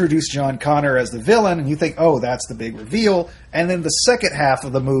going to introduce John Connor as the villain, and you think, oh, that's the big reveal. And then the second half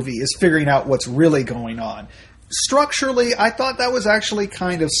of the movie is figuring out what's really going on. Structurally, I thought that was actually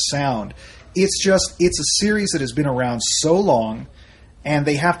kind of sound. It's a series that has been around so long, and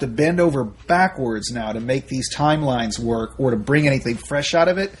they have to bend over backwards now to make these timelines work or to bring anything fresh out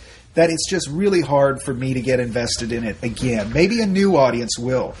of it, that it's just really hard for me to get invested in it again. Maybe a new audience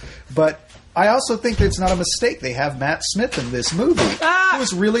will, but I also think that it's not a mistake they have Matt Smith in this movie,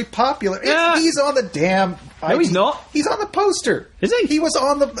 who's really popular. He's on the damn... No, he's not. He's on the poster. Is he? He was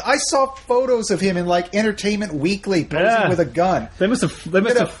on the... I saw photos of him in, Entertainment Weekly posing with a gun. They must have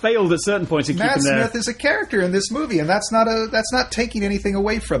failed at certain points in Matt keeping their... Smith is a character in this movie, and that's not taking anything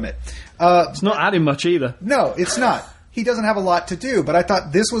away from it. It's not adding much either. No, it's not. He doesn't have a lot to do, but I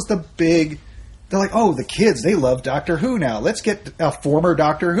thought this was the big... They're like, oh, the kids, they love Doctor Who now. Let's get a former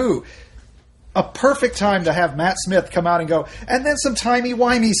Doctor Who. A perfect time to have Matt Smith come out and go, and then some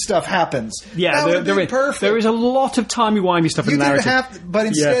timey-wimey stuff happens. Yeah, perfect. There is a lot of timey-wimey stuff in the narrative. But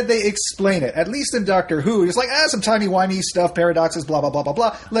instead they explain it. At least in Doctor Who, it's like, some timey-wimey stuff, paradoxes, blah, blah, blah, blah,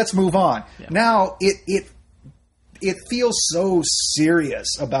 blah. Let's move on. Yeah. Now, it feels so serious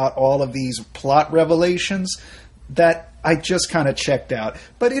about all of these plot revelations that I just kind of checked out.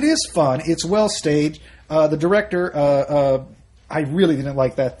 But it is fun. It's well staged. The director... I really didn't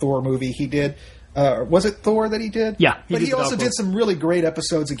like that Thor movie he did. Was it Thor that he did? Yeah. But he also did some really great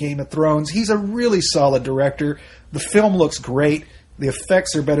episodes of Game of Thrones. He's a really solid director. The film looks great. The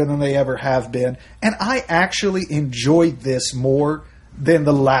effects are better than they ever have been. And I actually enjoyed this more than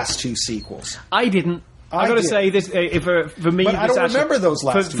the last 2 sequels. I didn't. I got to say this for me. But I don't remember those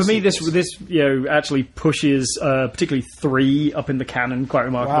last. For me, this actually pushes particularly 3 up in the canon quite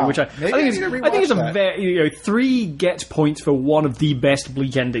remarkably. Wow. Which I think is a very 3 gets points for one of the best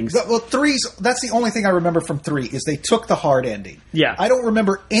bleak endings. Well, 3's that's the only thing I remember from 3 is they took the hard ending. Yeah, I don't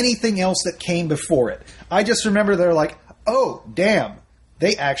remember anything else that came before it. I just remember they're like, oh damn,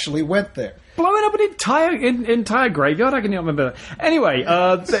 they actually went there. Well, went up an entire graveyard. I can remember that. Anyway,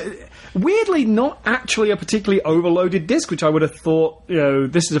 weirdly, not actually a particularly overloaded disc, which I would have thought,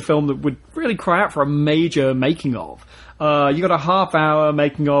 this is a film that would really cry out for a major making of. You got a half-hour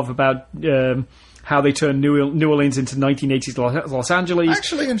making of about how they turned New Orleans into 1980s Los Angeles. I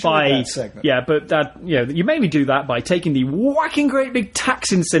actually enjoyed that segment. Yeah, but you mainly do that by taking the whacking great big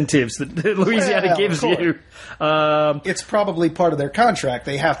tax incentives that Louisiana gives you. It's probably part of their contract.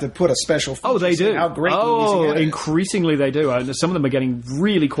 They have to put a special feature they do. saying how great Louisiana is. Increasingly they do. Some of them are getting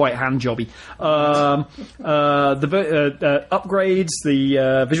really quite hand-jobby. The upgrades,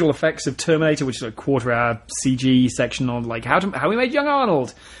 the visual effects of Terminator, which is a quarter-hour CG section on how we made young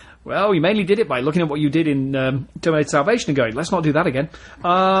Arnold. Well, you mainly did it by looking at what you did in Terminator Salvation and going, let's not do that again.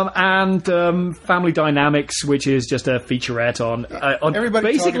 And Family Dynamics, which is just a featurette on everybody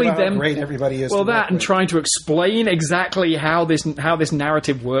basically talking about them. How great everybody is. Well, that and trying to explain exactly how this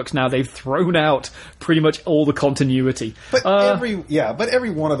narrative works. Now they've thrown out pretty much all the continuity. But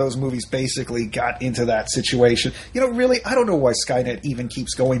every one of those movies basically got into that situation. Really, I don't know why Skynet even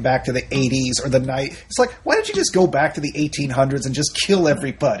keeps going back to the 80s or the night. It's like, why don't you just go back to the 1800s and just kill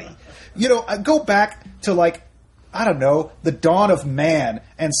everybody? Go back to I don't know, the dawn of man,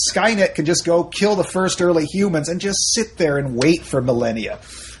 and Skynet can just go kill the first early humans and just sit there and wait for millennia.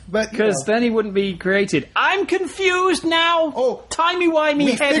 But because then he wouldn't be created. I'm confused now. Oh, timey-wimey.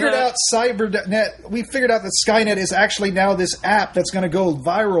 We figured out CyberNet. We figured out that Skynet is actually now this app that's going to go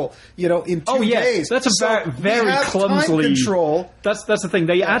viral. In 2 days. That's very clumsily. Time control. That's the thing.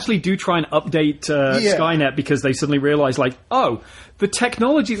 They actually do try and update Skynet because they suddenly realize, the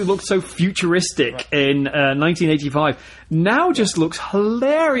technology that looked so futuristic in 1985 now just looks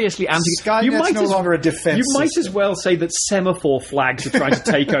hilariously anti. Skynet's no longer a defense. You might as well say that semaphore flags are trying to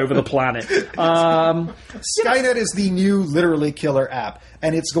take over the planet. Skynet is the new literally killer app,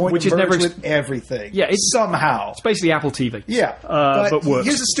 and it's going to merge with everything. Yeah, somehow. It's basically Apple TV. Yeah, but works.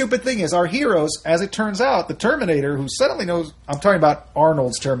 Here's the stupid thing: is our heroes, as it turns out, the Terminator, who suddenly knows. I'm talking about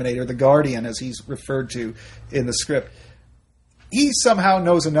Arnold's Terminator, the Guardian, as he's referred to in the script. He somehow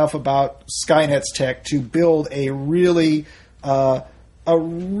knows enough about Skynet's tech to build a really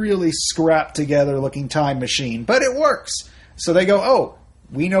scrapped together looking time machine, but it works. So they go,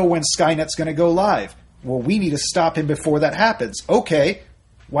 we know when Skynet's going to go live. Well, we need to stop him before that happens. Okay,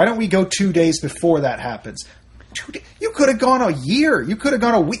 why don't we go 2 days before that happens? You could have gone a year. You could have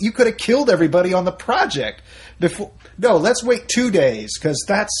gone a week. You could have killed everybody on the project before. No, let's wait 2 days because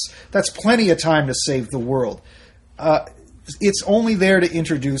that's plenty of time to save the world. It's only there to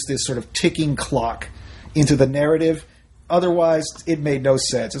introduce this sort of ticking clock into the narrative. Otherwise, it made no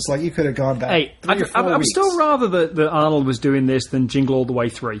sense. It's like you could have gone back 3 or 4 weeks. I'm still rather that Arnold was doing this than Jingle All the Way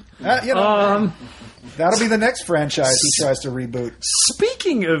 3. That'll be the next franchise he tries to reboot.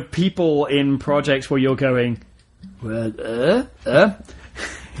 Speaking of people in projects where you're going,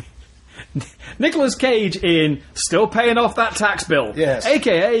 Nicolas Cage in Still Paying Off That Tax Bill. Yes.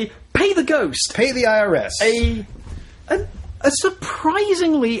 A.K.A. Pay the Ghost. Pay the IRS. A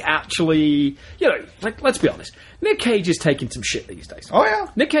surprisingly, actually, let's be honest. Nick Cage is taking some shit these days. Oh, yeah.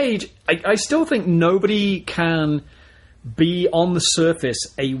 Nick Cage, I still think nobody can be on the surface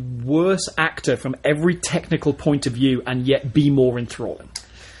a worse actor from every technical point of view and yet be more enthralling.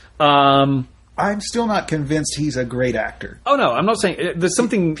 I'm still not convinced he's a great actor. Oh, no, I'm not saying... There's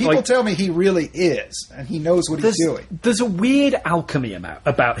something... People tell me he really is, and he knows what he's doing. There's a weird alchemy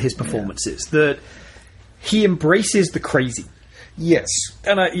about his performances that... He embraces the crazy. Yes.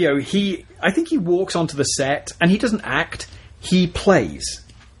 And, I think he walks onto the set, and he doesn't act, he plays.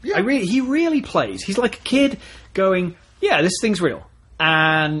 Yeah. He really plays. He's like a kid going, yeah, this thing's real.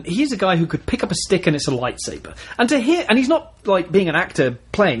 And he's a guy who could pick up a stick and it's a lightsaber. And he's not like being an actor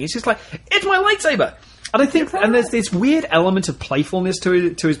playing, he's just like, it's my lightsaber! And I think, and there's this weird element of playfulness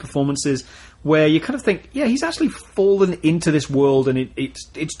to his performances where you kind of think, yeah, he's actually fallen into this world and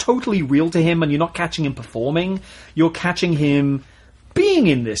it's totally real to him and you're not catching him performing, you're catching him being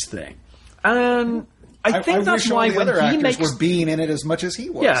in this thing. And I think that's why when other he actors were being in it as much as he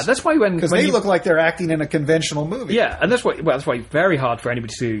was. Yeah, that's why because they look like they're acting in a conventional movie. Yeah, and that's why it's very hard for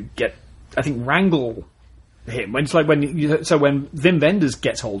anybody to get, I think, wrangle him. When it's like when Wim Wenders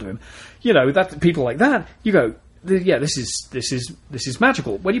gets hold of him, that people like that, you go, yeah, this is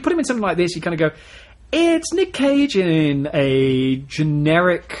magical. When you put him in something like this, you kind of go, it's Nick Cage in a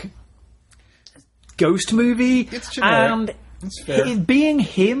generic ghost movie. It's generic. And being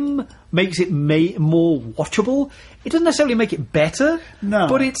him makes it more watchable. It doesn't necessarily make it better, no,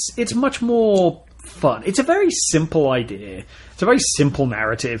 but it's much more fun. It's a very simple idea. It's a very simple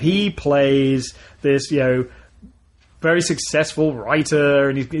narrative. He plays this, very successful writer,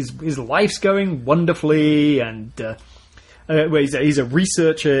 and his life's going wonderfully, and he's a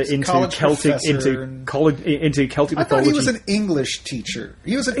researcher into Celtic into Celtic I thought mythology. he was an English teacher.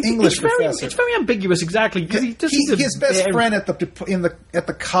 He was an English professor. It's very ambiguous, exactly, because his best friend at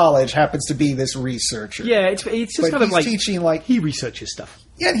the college happens to be this researcher. Yeah, it's just But kind of he's like teaching, like- he researches stuff.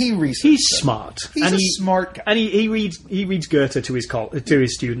 Yeah, and he researches. He's stuff. smart. He's a smart guy. and he reads Goethe to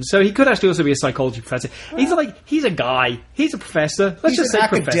his students. So he could actually also be a psychology professor. He's a guy. He's a professor. Let's He's just an say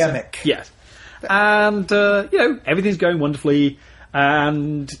professor. academic. Yes. And everything's going wonderfully,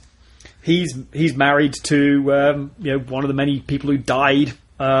 and he's married to one of the many people who died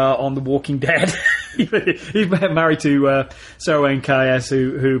on The Walking Dead. He's married to Sarah Wayne Kayes,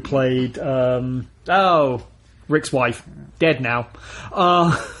 who played Rick's wife, dead now.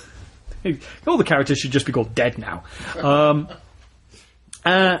 All the characters should just be called dead now.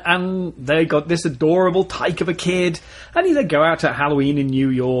 And they got this adorable tyke of a kid, and they go out at Halloween in New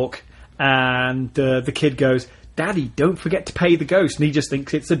York, and the kid goes, "Daddy, don't forget to pay the ghost," and he just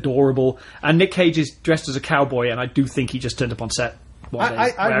thinks it's adorable. And Nick Cage is dressed as a cowboy, and I do think he just turned up on set.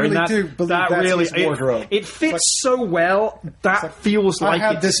 I really do believe that's his wardrobe. It fits so well. That feels like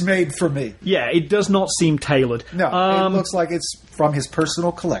I have this made for me. Yeah, it does not seem tailored. No, it looks like it's from his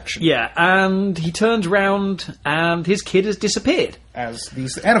personal collection. Yeah, and he turns around and his kid has disappeared. And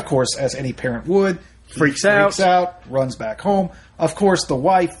of course, as any parent would, he freaks out, runs back home. Of course, the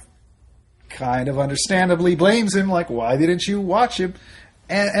wife kind of understandably blames him, like, why didn't you watch him?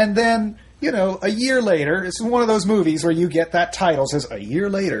 And then, a year later, it's one of those movies where you get that title, says, a year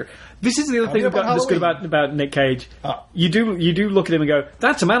later. This is the other thing that's good about Nick Cage. You do look at him and go,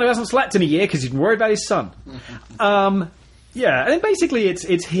 that's a man who hasn't slept in a year because he's worried about his son. Yeah, and basically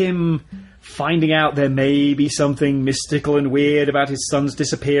it's him finding out there may be something mystical and weird about his son's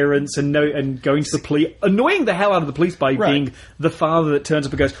disappearance, and going to the police, annoying the hell out of the police by being the father that turns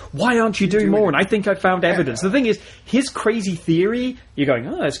up and goes, "Why aren't you doing more?" And I think I found evidence. The thing is, his crazy theory, you're going,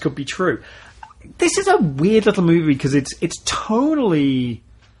 "Oh, this could be true." This is a weird little movie because it's tonally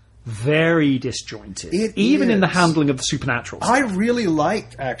very disjointed, even in the handling of the supernatural stuff. I really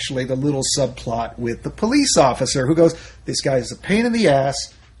liked, actually, the little subplot with the police officer who goes, "This guy is a pain in the ass,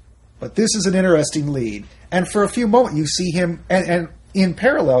 but this is an interesting lead." And for a few moments, you see him, and in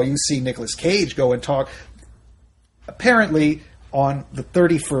parallel, you see Nicolas Cage go and talk. Apparently, on the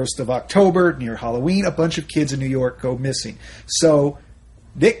 31st of October, near Halloween, a bunch of kids in New York go missing. So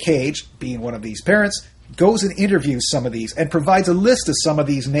Nick Cage, being one of these parents, goes and interviews some of these and provides a list of some of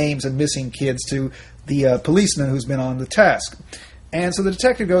these names and missing kids to the policeman who's been on the task. And so the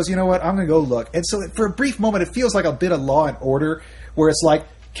detective goes, "You know what, I'm going to go look." And so for a brief moment, it feels like a bit of Law and Order, where it's like,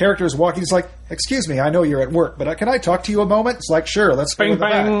 characters walking, he's like, "Excuse me, I know you're at work, but can I talk to you a moment?" It's like, "Sure, let's go to the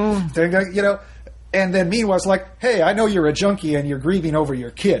back." And then meanwhile, it's like, "Hey, I know you're a junkie and you're grieving over your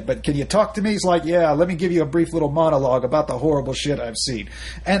kid, but can you talk to me?" He's like, "Yeah, let me give you a brief little monologue about the horrible shit I've seen."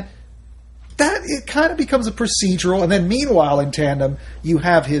 And that, it kind of becomes a procedural. And then meanwhile, in tandem, you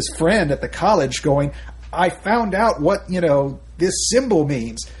have his friend at the college going, "I found out what, this symbol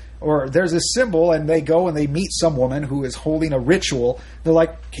means." Or there's this symbol, and they go and they meet some woman who is holding a ritual. They're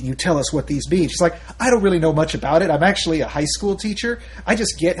like, "Can you tell us what these mean?" She's like, "I don't really know much about it. I'm actually a high school teacher. I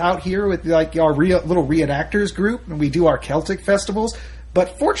just get out here with our little reenactors group, and we do our Celtic festivals.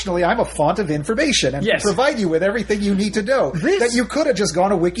 But fortunately, I'm a font of information and provide you with everything you need to know that you could have just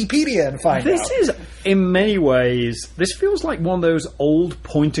gone to Wikipedia and find out." This is, in many ways, this feels like one of those old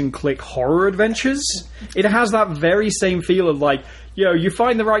point-and-click horror adventures. It has that very same feel of like, you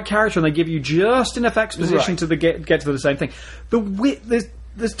find the right character and they give you just enough exposition to get to the same thing.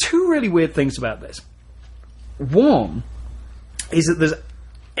 There's two really weird things about this. One is that there's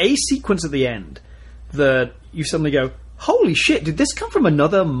a sequence at the end that you suddenly go, "Holy shit, did this come from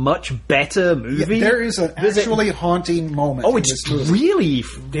another much better movie?" Yeah, there is an actually haunting moment. Oh, it's really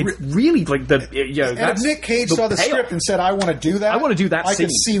like the and if Nick Cage saw the script and said, "I want to do that," I scene.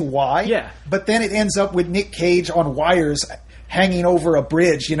 can see why. Yeah, but then it ends up with Nick Cage on wires, hanging over a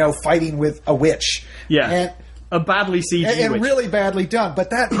bridge, fighting with a witch. Yeah, and a badly CG and witch. Really badly done.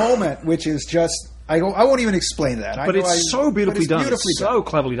 But that moment, which is just, I won't even explain that. But it's so beautifully done. So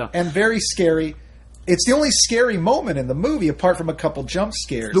cleverly done, and very scary. It's the only scary moment in the movie, apart from a couple jump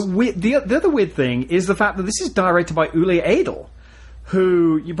scares. The other weird thing is the fact that this is directed by Ule Adel,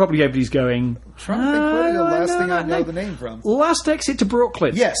 who everybody's going, I'm trying to think what the last thing I know the name from. Last Exit to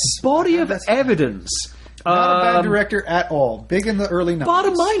Brooklyn. Yes. Body of Evidence. Not a bad director at all. Big in the early 90s.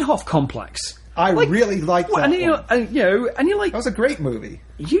 Baader Meinhof Complex. I really liked that and, one. and you're like, That was a great movie.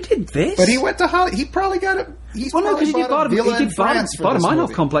 you did this? But he went to Hollywood. He probably got a... Well, no, because he did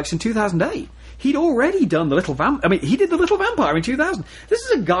Baader-Meinhof Complex in 2008. He'd already done The Little Vampire. I mean, he did The Little Vampire in 2000. This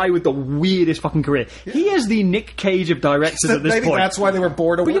is a guy with the weirdest fucking career. Yeah. He is the Nick Cage of directors at this Maybe point. That's why they were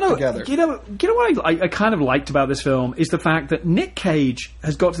bored to work together. You know what I kind of liked about this film is the fact that Nick Cage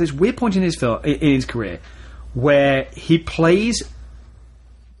has got to this weird point in his career where he plays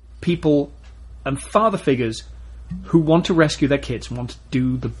people and father figures who want to rescue their kids and want to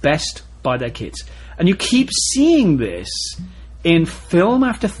do the best by their kids. And you keep seeing this in film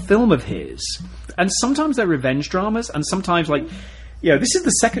after film of his. And sometimes they're revenge dramas, and sometimes, this is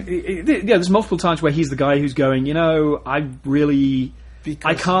the second... there's multiple times where he's the guy who's going,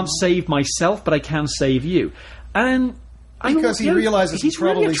 I can't save myself, but I can save you. And... Because he realizes he's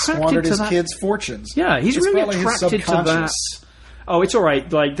probably really squandered his kids' fortunes. Yeah, he's really attracted to that. Oh, it's all right.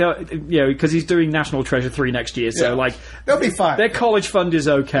 Because he's doing National Treasure 3 next year, so they'll be fine. Their college fund is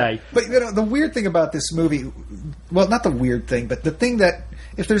okay. But the weird thing about this movie, well, not the weird thing, but the thing that,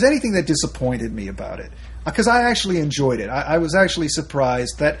 if there's anything that disappointed me about it, because I actually enjoyed it. I was actually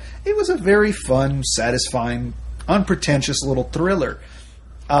surprised that it was a very fun, satisfying, unpretentious little thriller.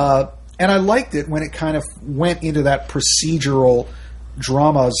 And I liked it when it kind of went into that procedural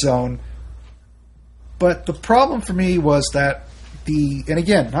drama zone. But the problem for me was that and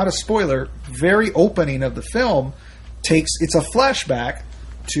again, not a spoiler, very opening of the film it's a flashback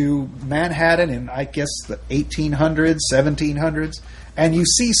to Manhattan in, I guess, the 1800s, 1700s, and you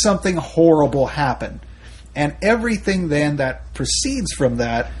see something horrible happen. And everything then that proceeds from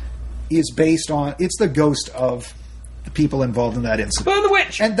that is based on, it's the ghost of the people involved in that incident. Burn the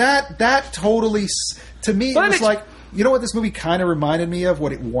witch! And that totally, to me, it was like, you know what this movie kind of reminded me of?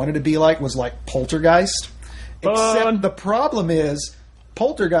 What it wanted to be like was like Poltergeist. Except the problem is,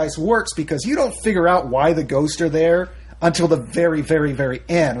 Poltergeist works because you don't figure out why the ghosts are there until the very, very, very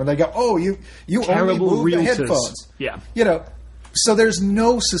end, when they go, "Oh, you only moved the headphones." Yeah, so there's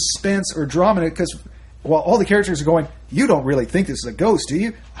no suspense or drama in it because, well, all the characters are going, "You don't really think this is a ghost, do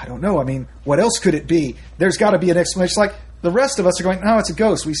you?" I don't know. I mean, what else could it be? There's got to be an explanation. Like the rest of us are going, "No, it's a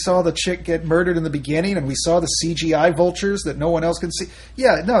ghost. We saw the chick get murdered in the beginning, and we saw the CGI vultures that no one else can see."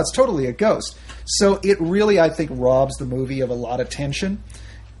 Yeah, no, it's totally a ghost. So it really, I think, robs the movie of a lot of tension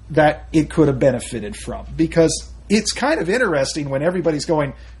that it could have benefited from. Because it's kind of interesting when everybody's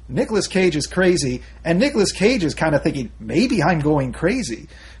going, Nicolas Cage is crazy, and Nicolas Cage is kind of thinking, maybe I'm going crazy.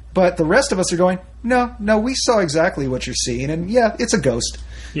 But the rest of us are going, no, we saw exactly what you're seeing, and yeah, it's a ghost.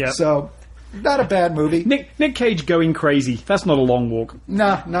 Yeah. So, not a bad movie. Nick Cage going crazy. That's not a long walk.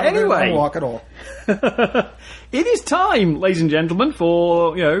 Nah, not a long walk at all. It is time, ladies and gentlemen,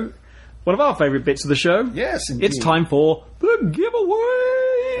 for, one of our favourite bits of the show. Yes, indeed. It's time for the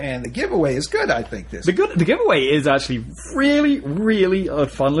giveaway. And the giveaway is good, I think. The giveaway is actually really, really a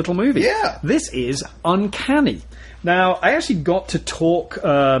fun little movie. Yeah. This is Uncanny. Now, I actually got to talk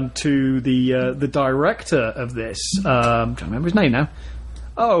to the director of this. I'm trying to remember his name now.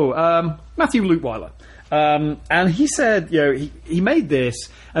 Matthew Lutweiler. And he said, he made this,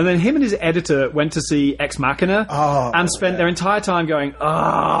 and then him and his editor went to see Ex Machina and spent their entire time going,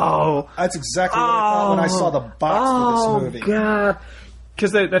 that's exactly what I thought when I saw the box for this movie. Oh, God.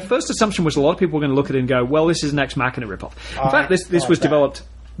 Because their first assumption was a lot of people were going to look at it and go, well, this is an Ex Machina ripoff. In fact, this was developed...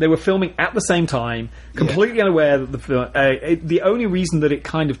 They were filming at the same time, completely unaware that the film... the only reason that it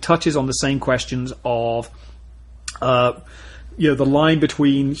kind of touches on the same questions of... the line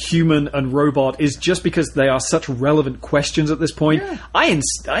between human and robot is just because they are such relevant questions at this point. Yeah. I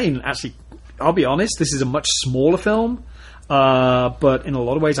actually, I'll be honest, this is a much smaller film, but in a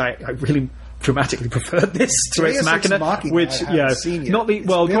lot of ways, I really dramatically preferred this to Ex Machina, which not the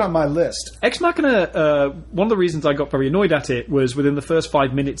well. It's been on my list. Ex Machina. One of the reasons I got very annoyed at it was within the first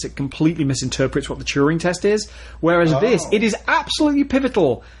 5 minutes, it completely misinterprets what the Turing test is, whereas this, it is absolutely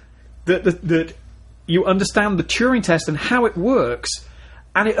pivotal that you understand the Turing test and how it works,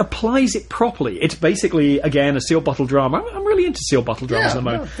 and it applies it properly. It's basically, again, a seal bottle drama. I'm really into seal bottle dramas at the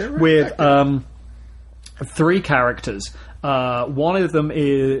moment. With 3 characters. One of them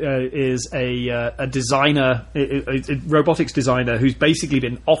is a designer, a robotics designer who's basically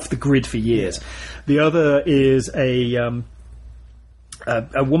been off the grid for years. Yeah. The other is a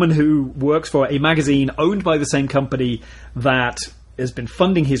woman who works for a magazine owned by the same company that has been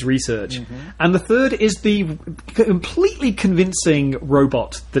funding his research. Mm-hmm. And the third is the completely convincing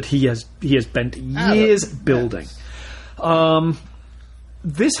robot that he has spent years building.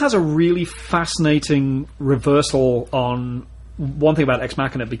 This has a really fascinating reversal on one thing about Ex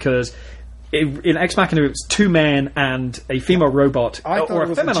Machina, because in Ex Machina, it's two men and a female robot, I thought or it a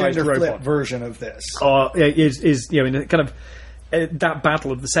was a feminized gender flip robot. version of this. Is in a kind of that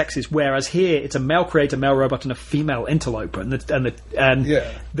battle of the sexes. Whereas here, it's a male creator, male robot, and a female interloper. And Yeah.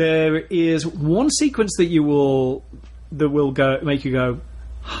 there is one sequence that will make you go,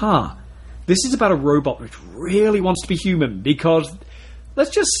 huh. This is about a robot which really wants to be human, because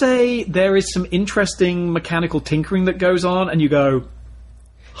let's just say there is some interesting mechanical tinkering that goes on, and you go,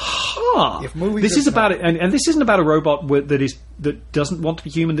 huh. If movies This are is about it, and this isn't about a robot that doesn't want to be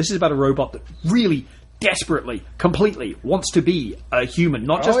human. This is about a robot that really, desperately, completely wants to be a human,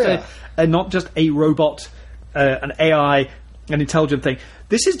 not just not just a robot, an AI, an intelligent thing.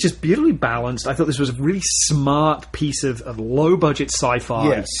 This is just beautifully balanced. I thought this was a really smart piece of low budget sci-fi.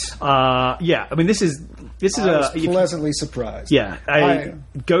 Yes. Yeah. I mean, this is I was pleasantly surprised. yeah.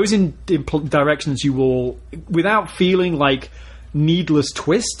 It goes in directions you will, without feeling like needless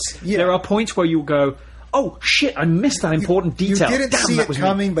twists. Yeah. There are points where you'll go, oh shit, I missed that important detail. You didn't Damn, see that it was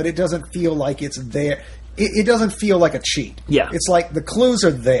coming, but it doesn't feel like it's there. It doesn't feel like a cheat. Yeah. It's like the clues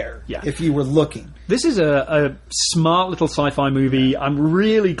are there Yeah. if you were looking. This is a smart little sci-fi movie. I'm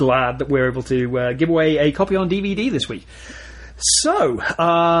really glad that we're able to give away a copy on DVD this week. So,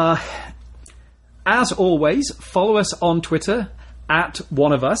 as always, follow us on Twitter at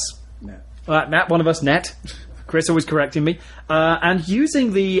OneOfUs. At OneOfUsNet. Chris always correcting me. And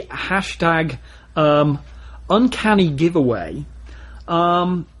using the hashtag Uncanny Giveaway.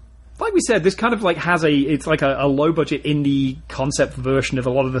 Like we said, this kind of like it's like a low budget indie concept version of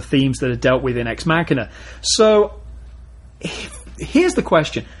a lot of the themes that are dealt with in Ex Machina. So here's the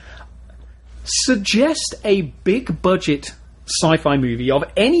question. Suggest a big budget sci-fi movie of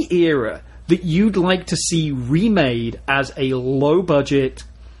any era that you'd like to see remade as a low budget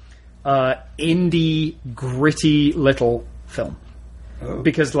indie gritty little film.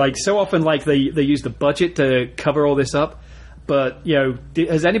 Because like so often like they use the budget to cover all this up. But, you know,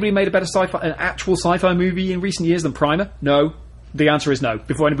 has anybody made a better an actual sci-fi movie in recent years than Primer? No. The answer is no.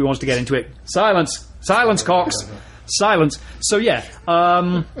 Before anybody wants to get into it. Silence. Silence, Cox. Silence. So, yeah.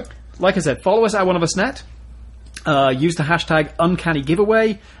 Like I said, follow us at OneOfUsNet. Use the hashtag Uncanny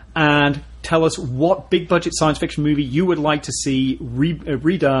Giveaway. And tell us what big-budget science fiction movie you would like to see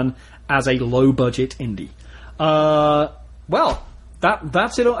redone as a low-budget indie. Well...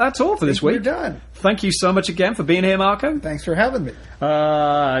 That's it. That's all for this week. We're done. Thank you so much again for being here, Marco. Thanks for having me.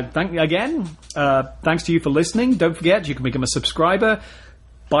 Thanks to you for listening. Don't forget, you can become a subscriber.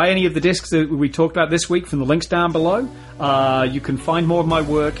 Buy any of the discs that we talked about this week from the links down below. You can find more of my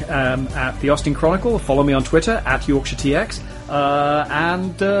work at the Austin Chronicle. Follow me on Twitter at YorkshireTX.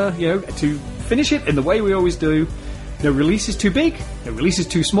 To finish it in the way we always do. No release is too big, no release is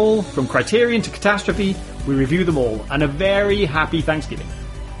too small. From Criterion to Catastrophe, we review them all. And a very happy Thanksgiving.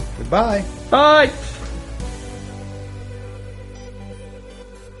 Goodbye. Bye!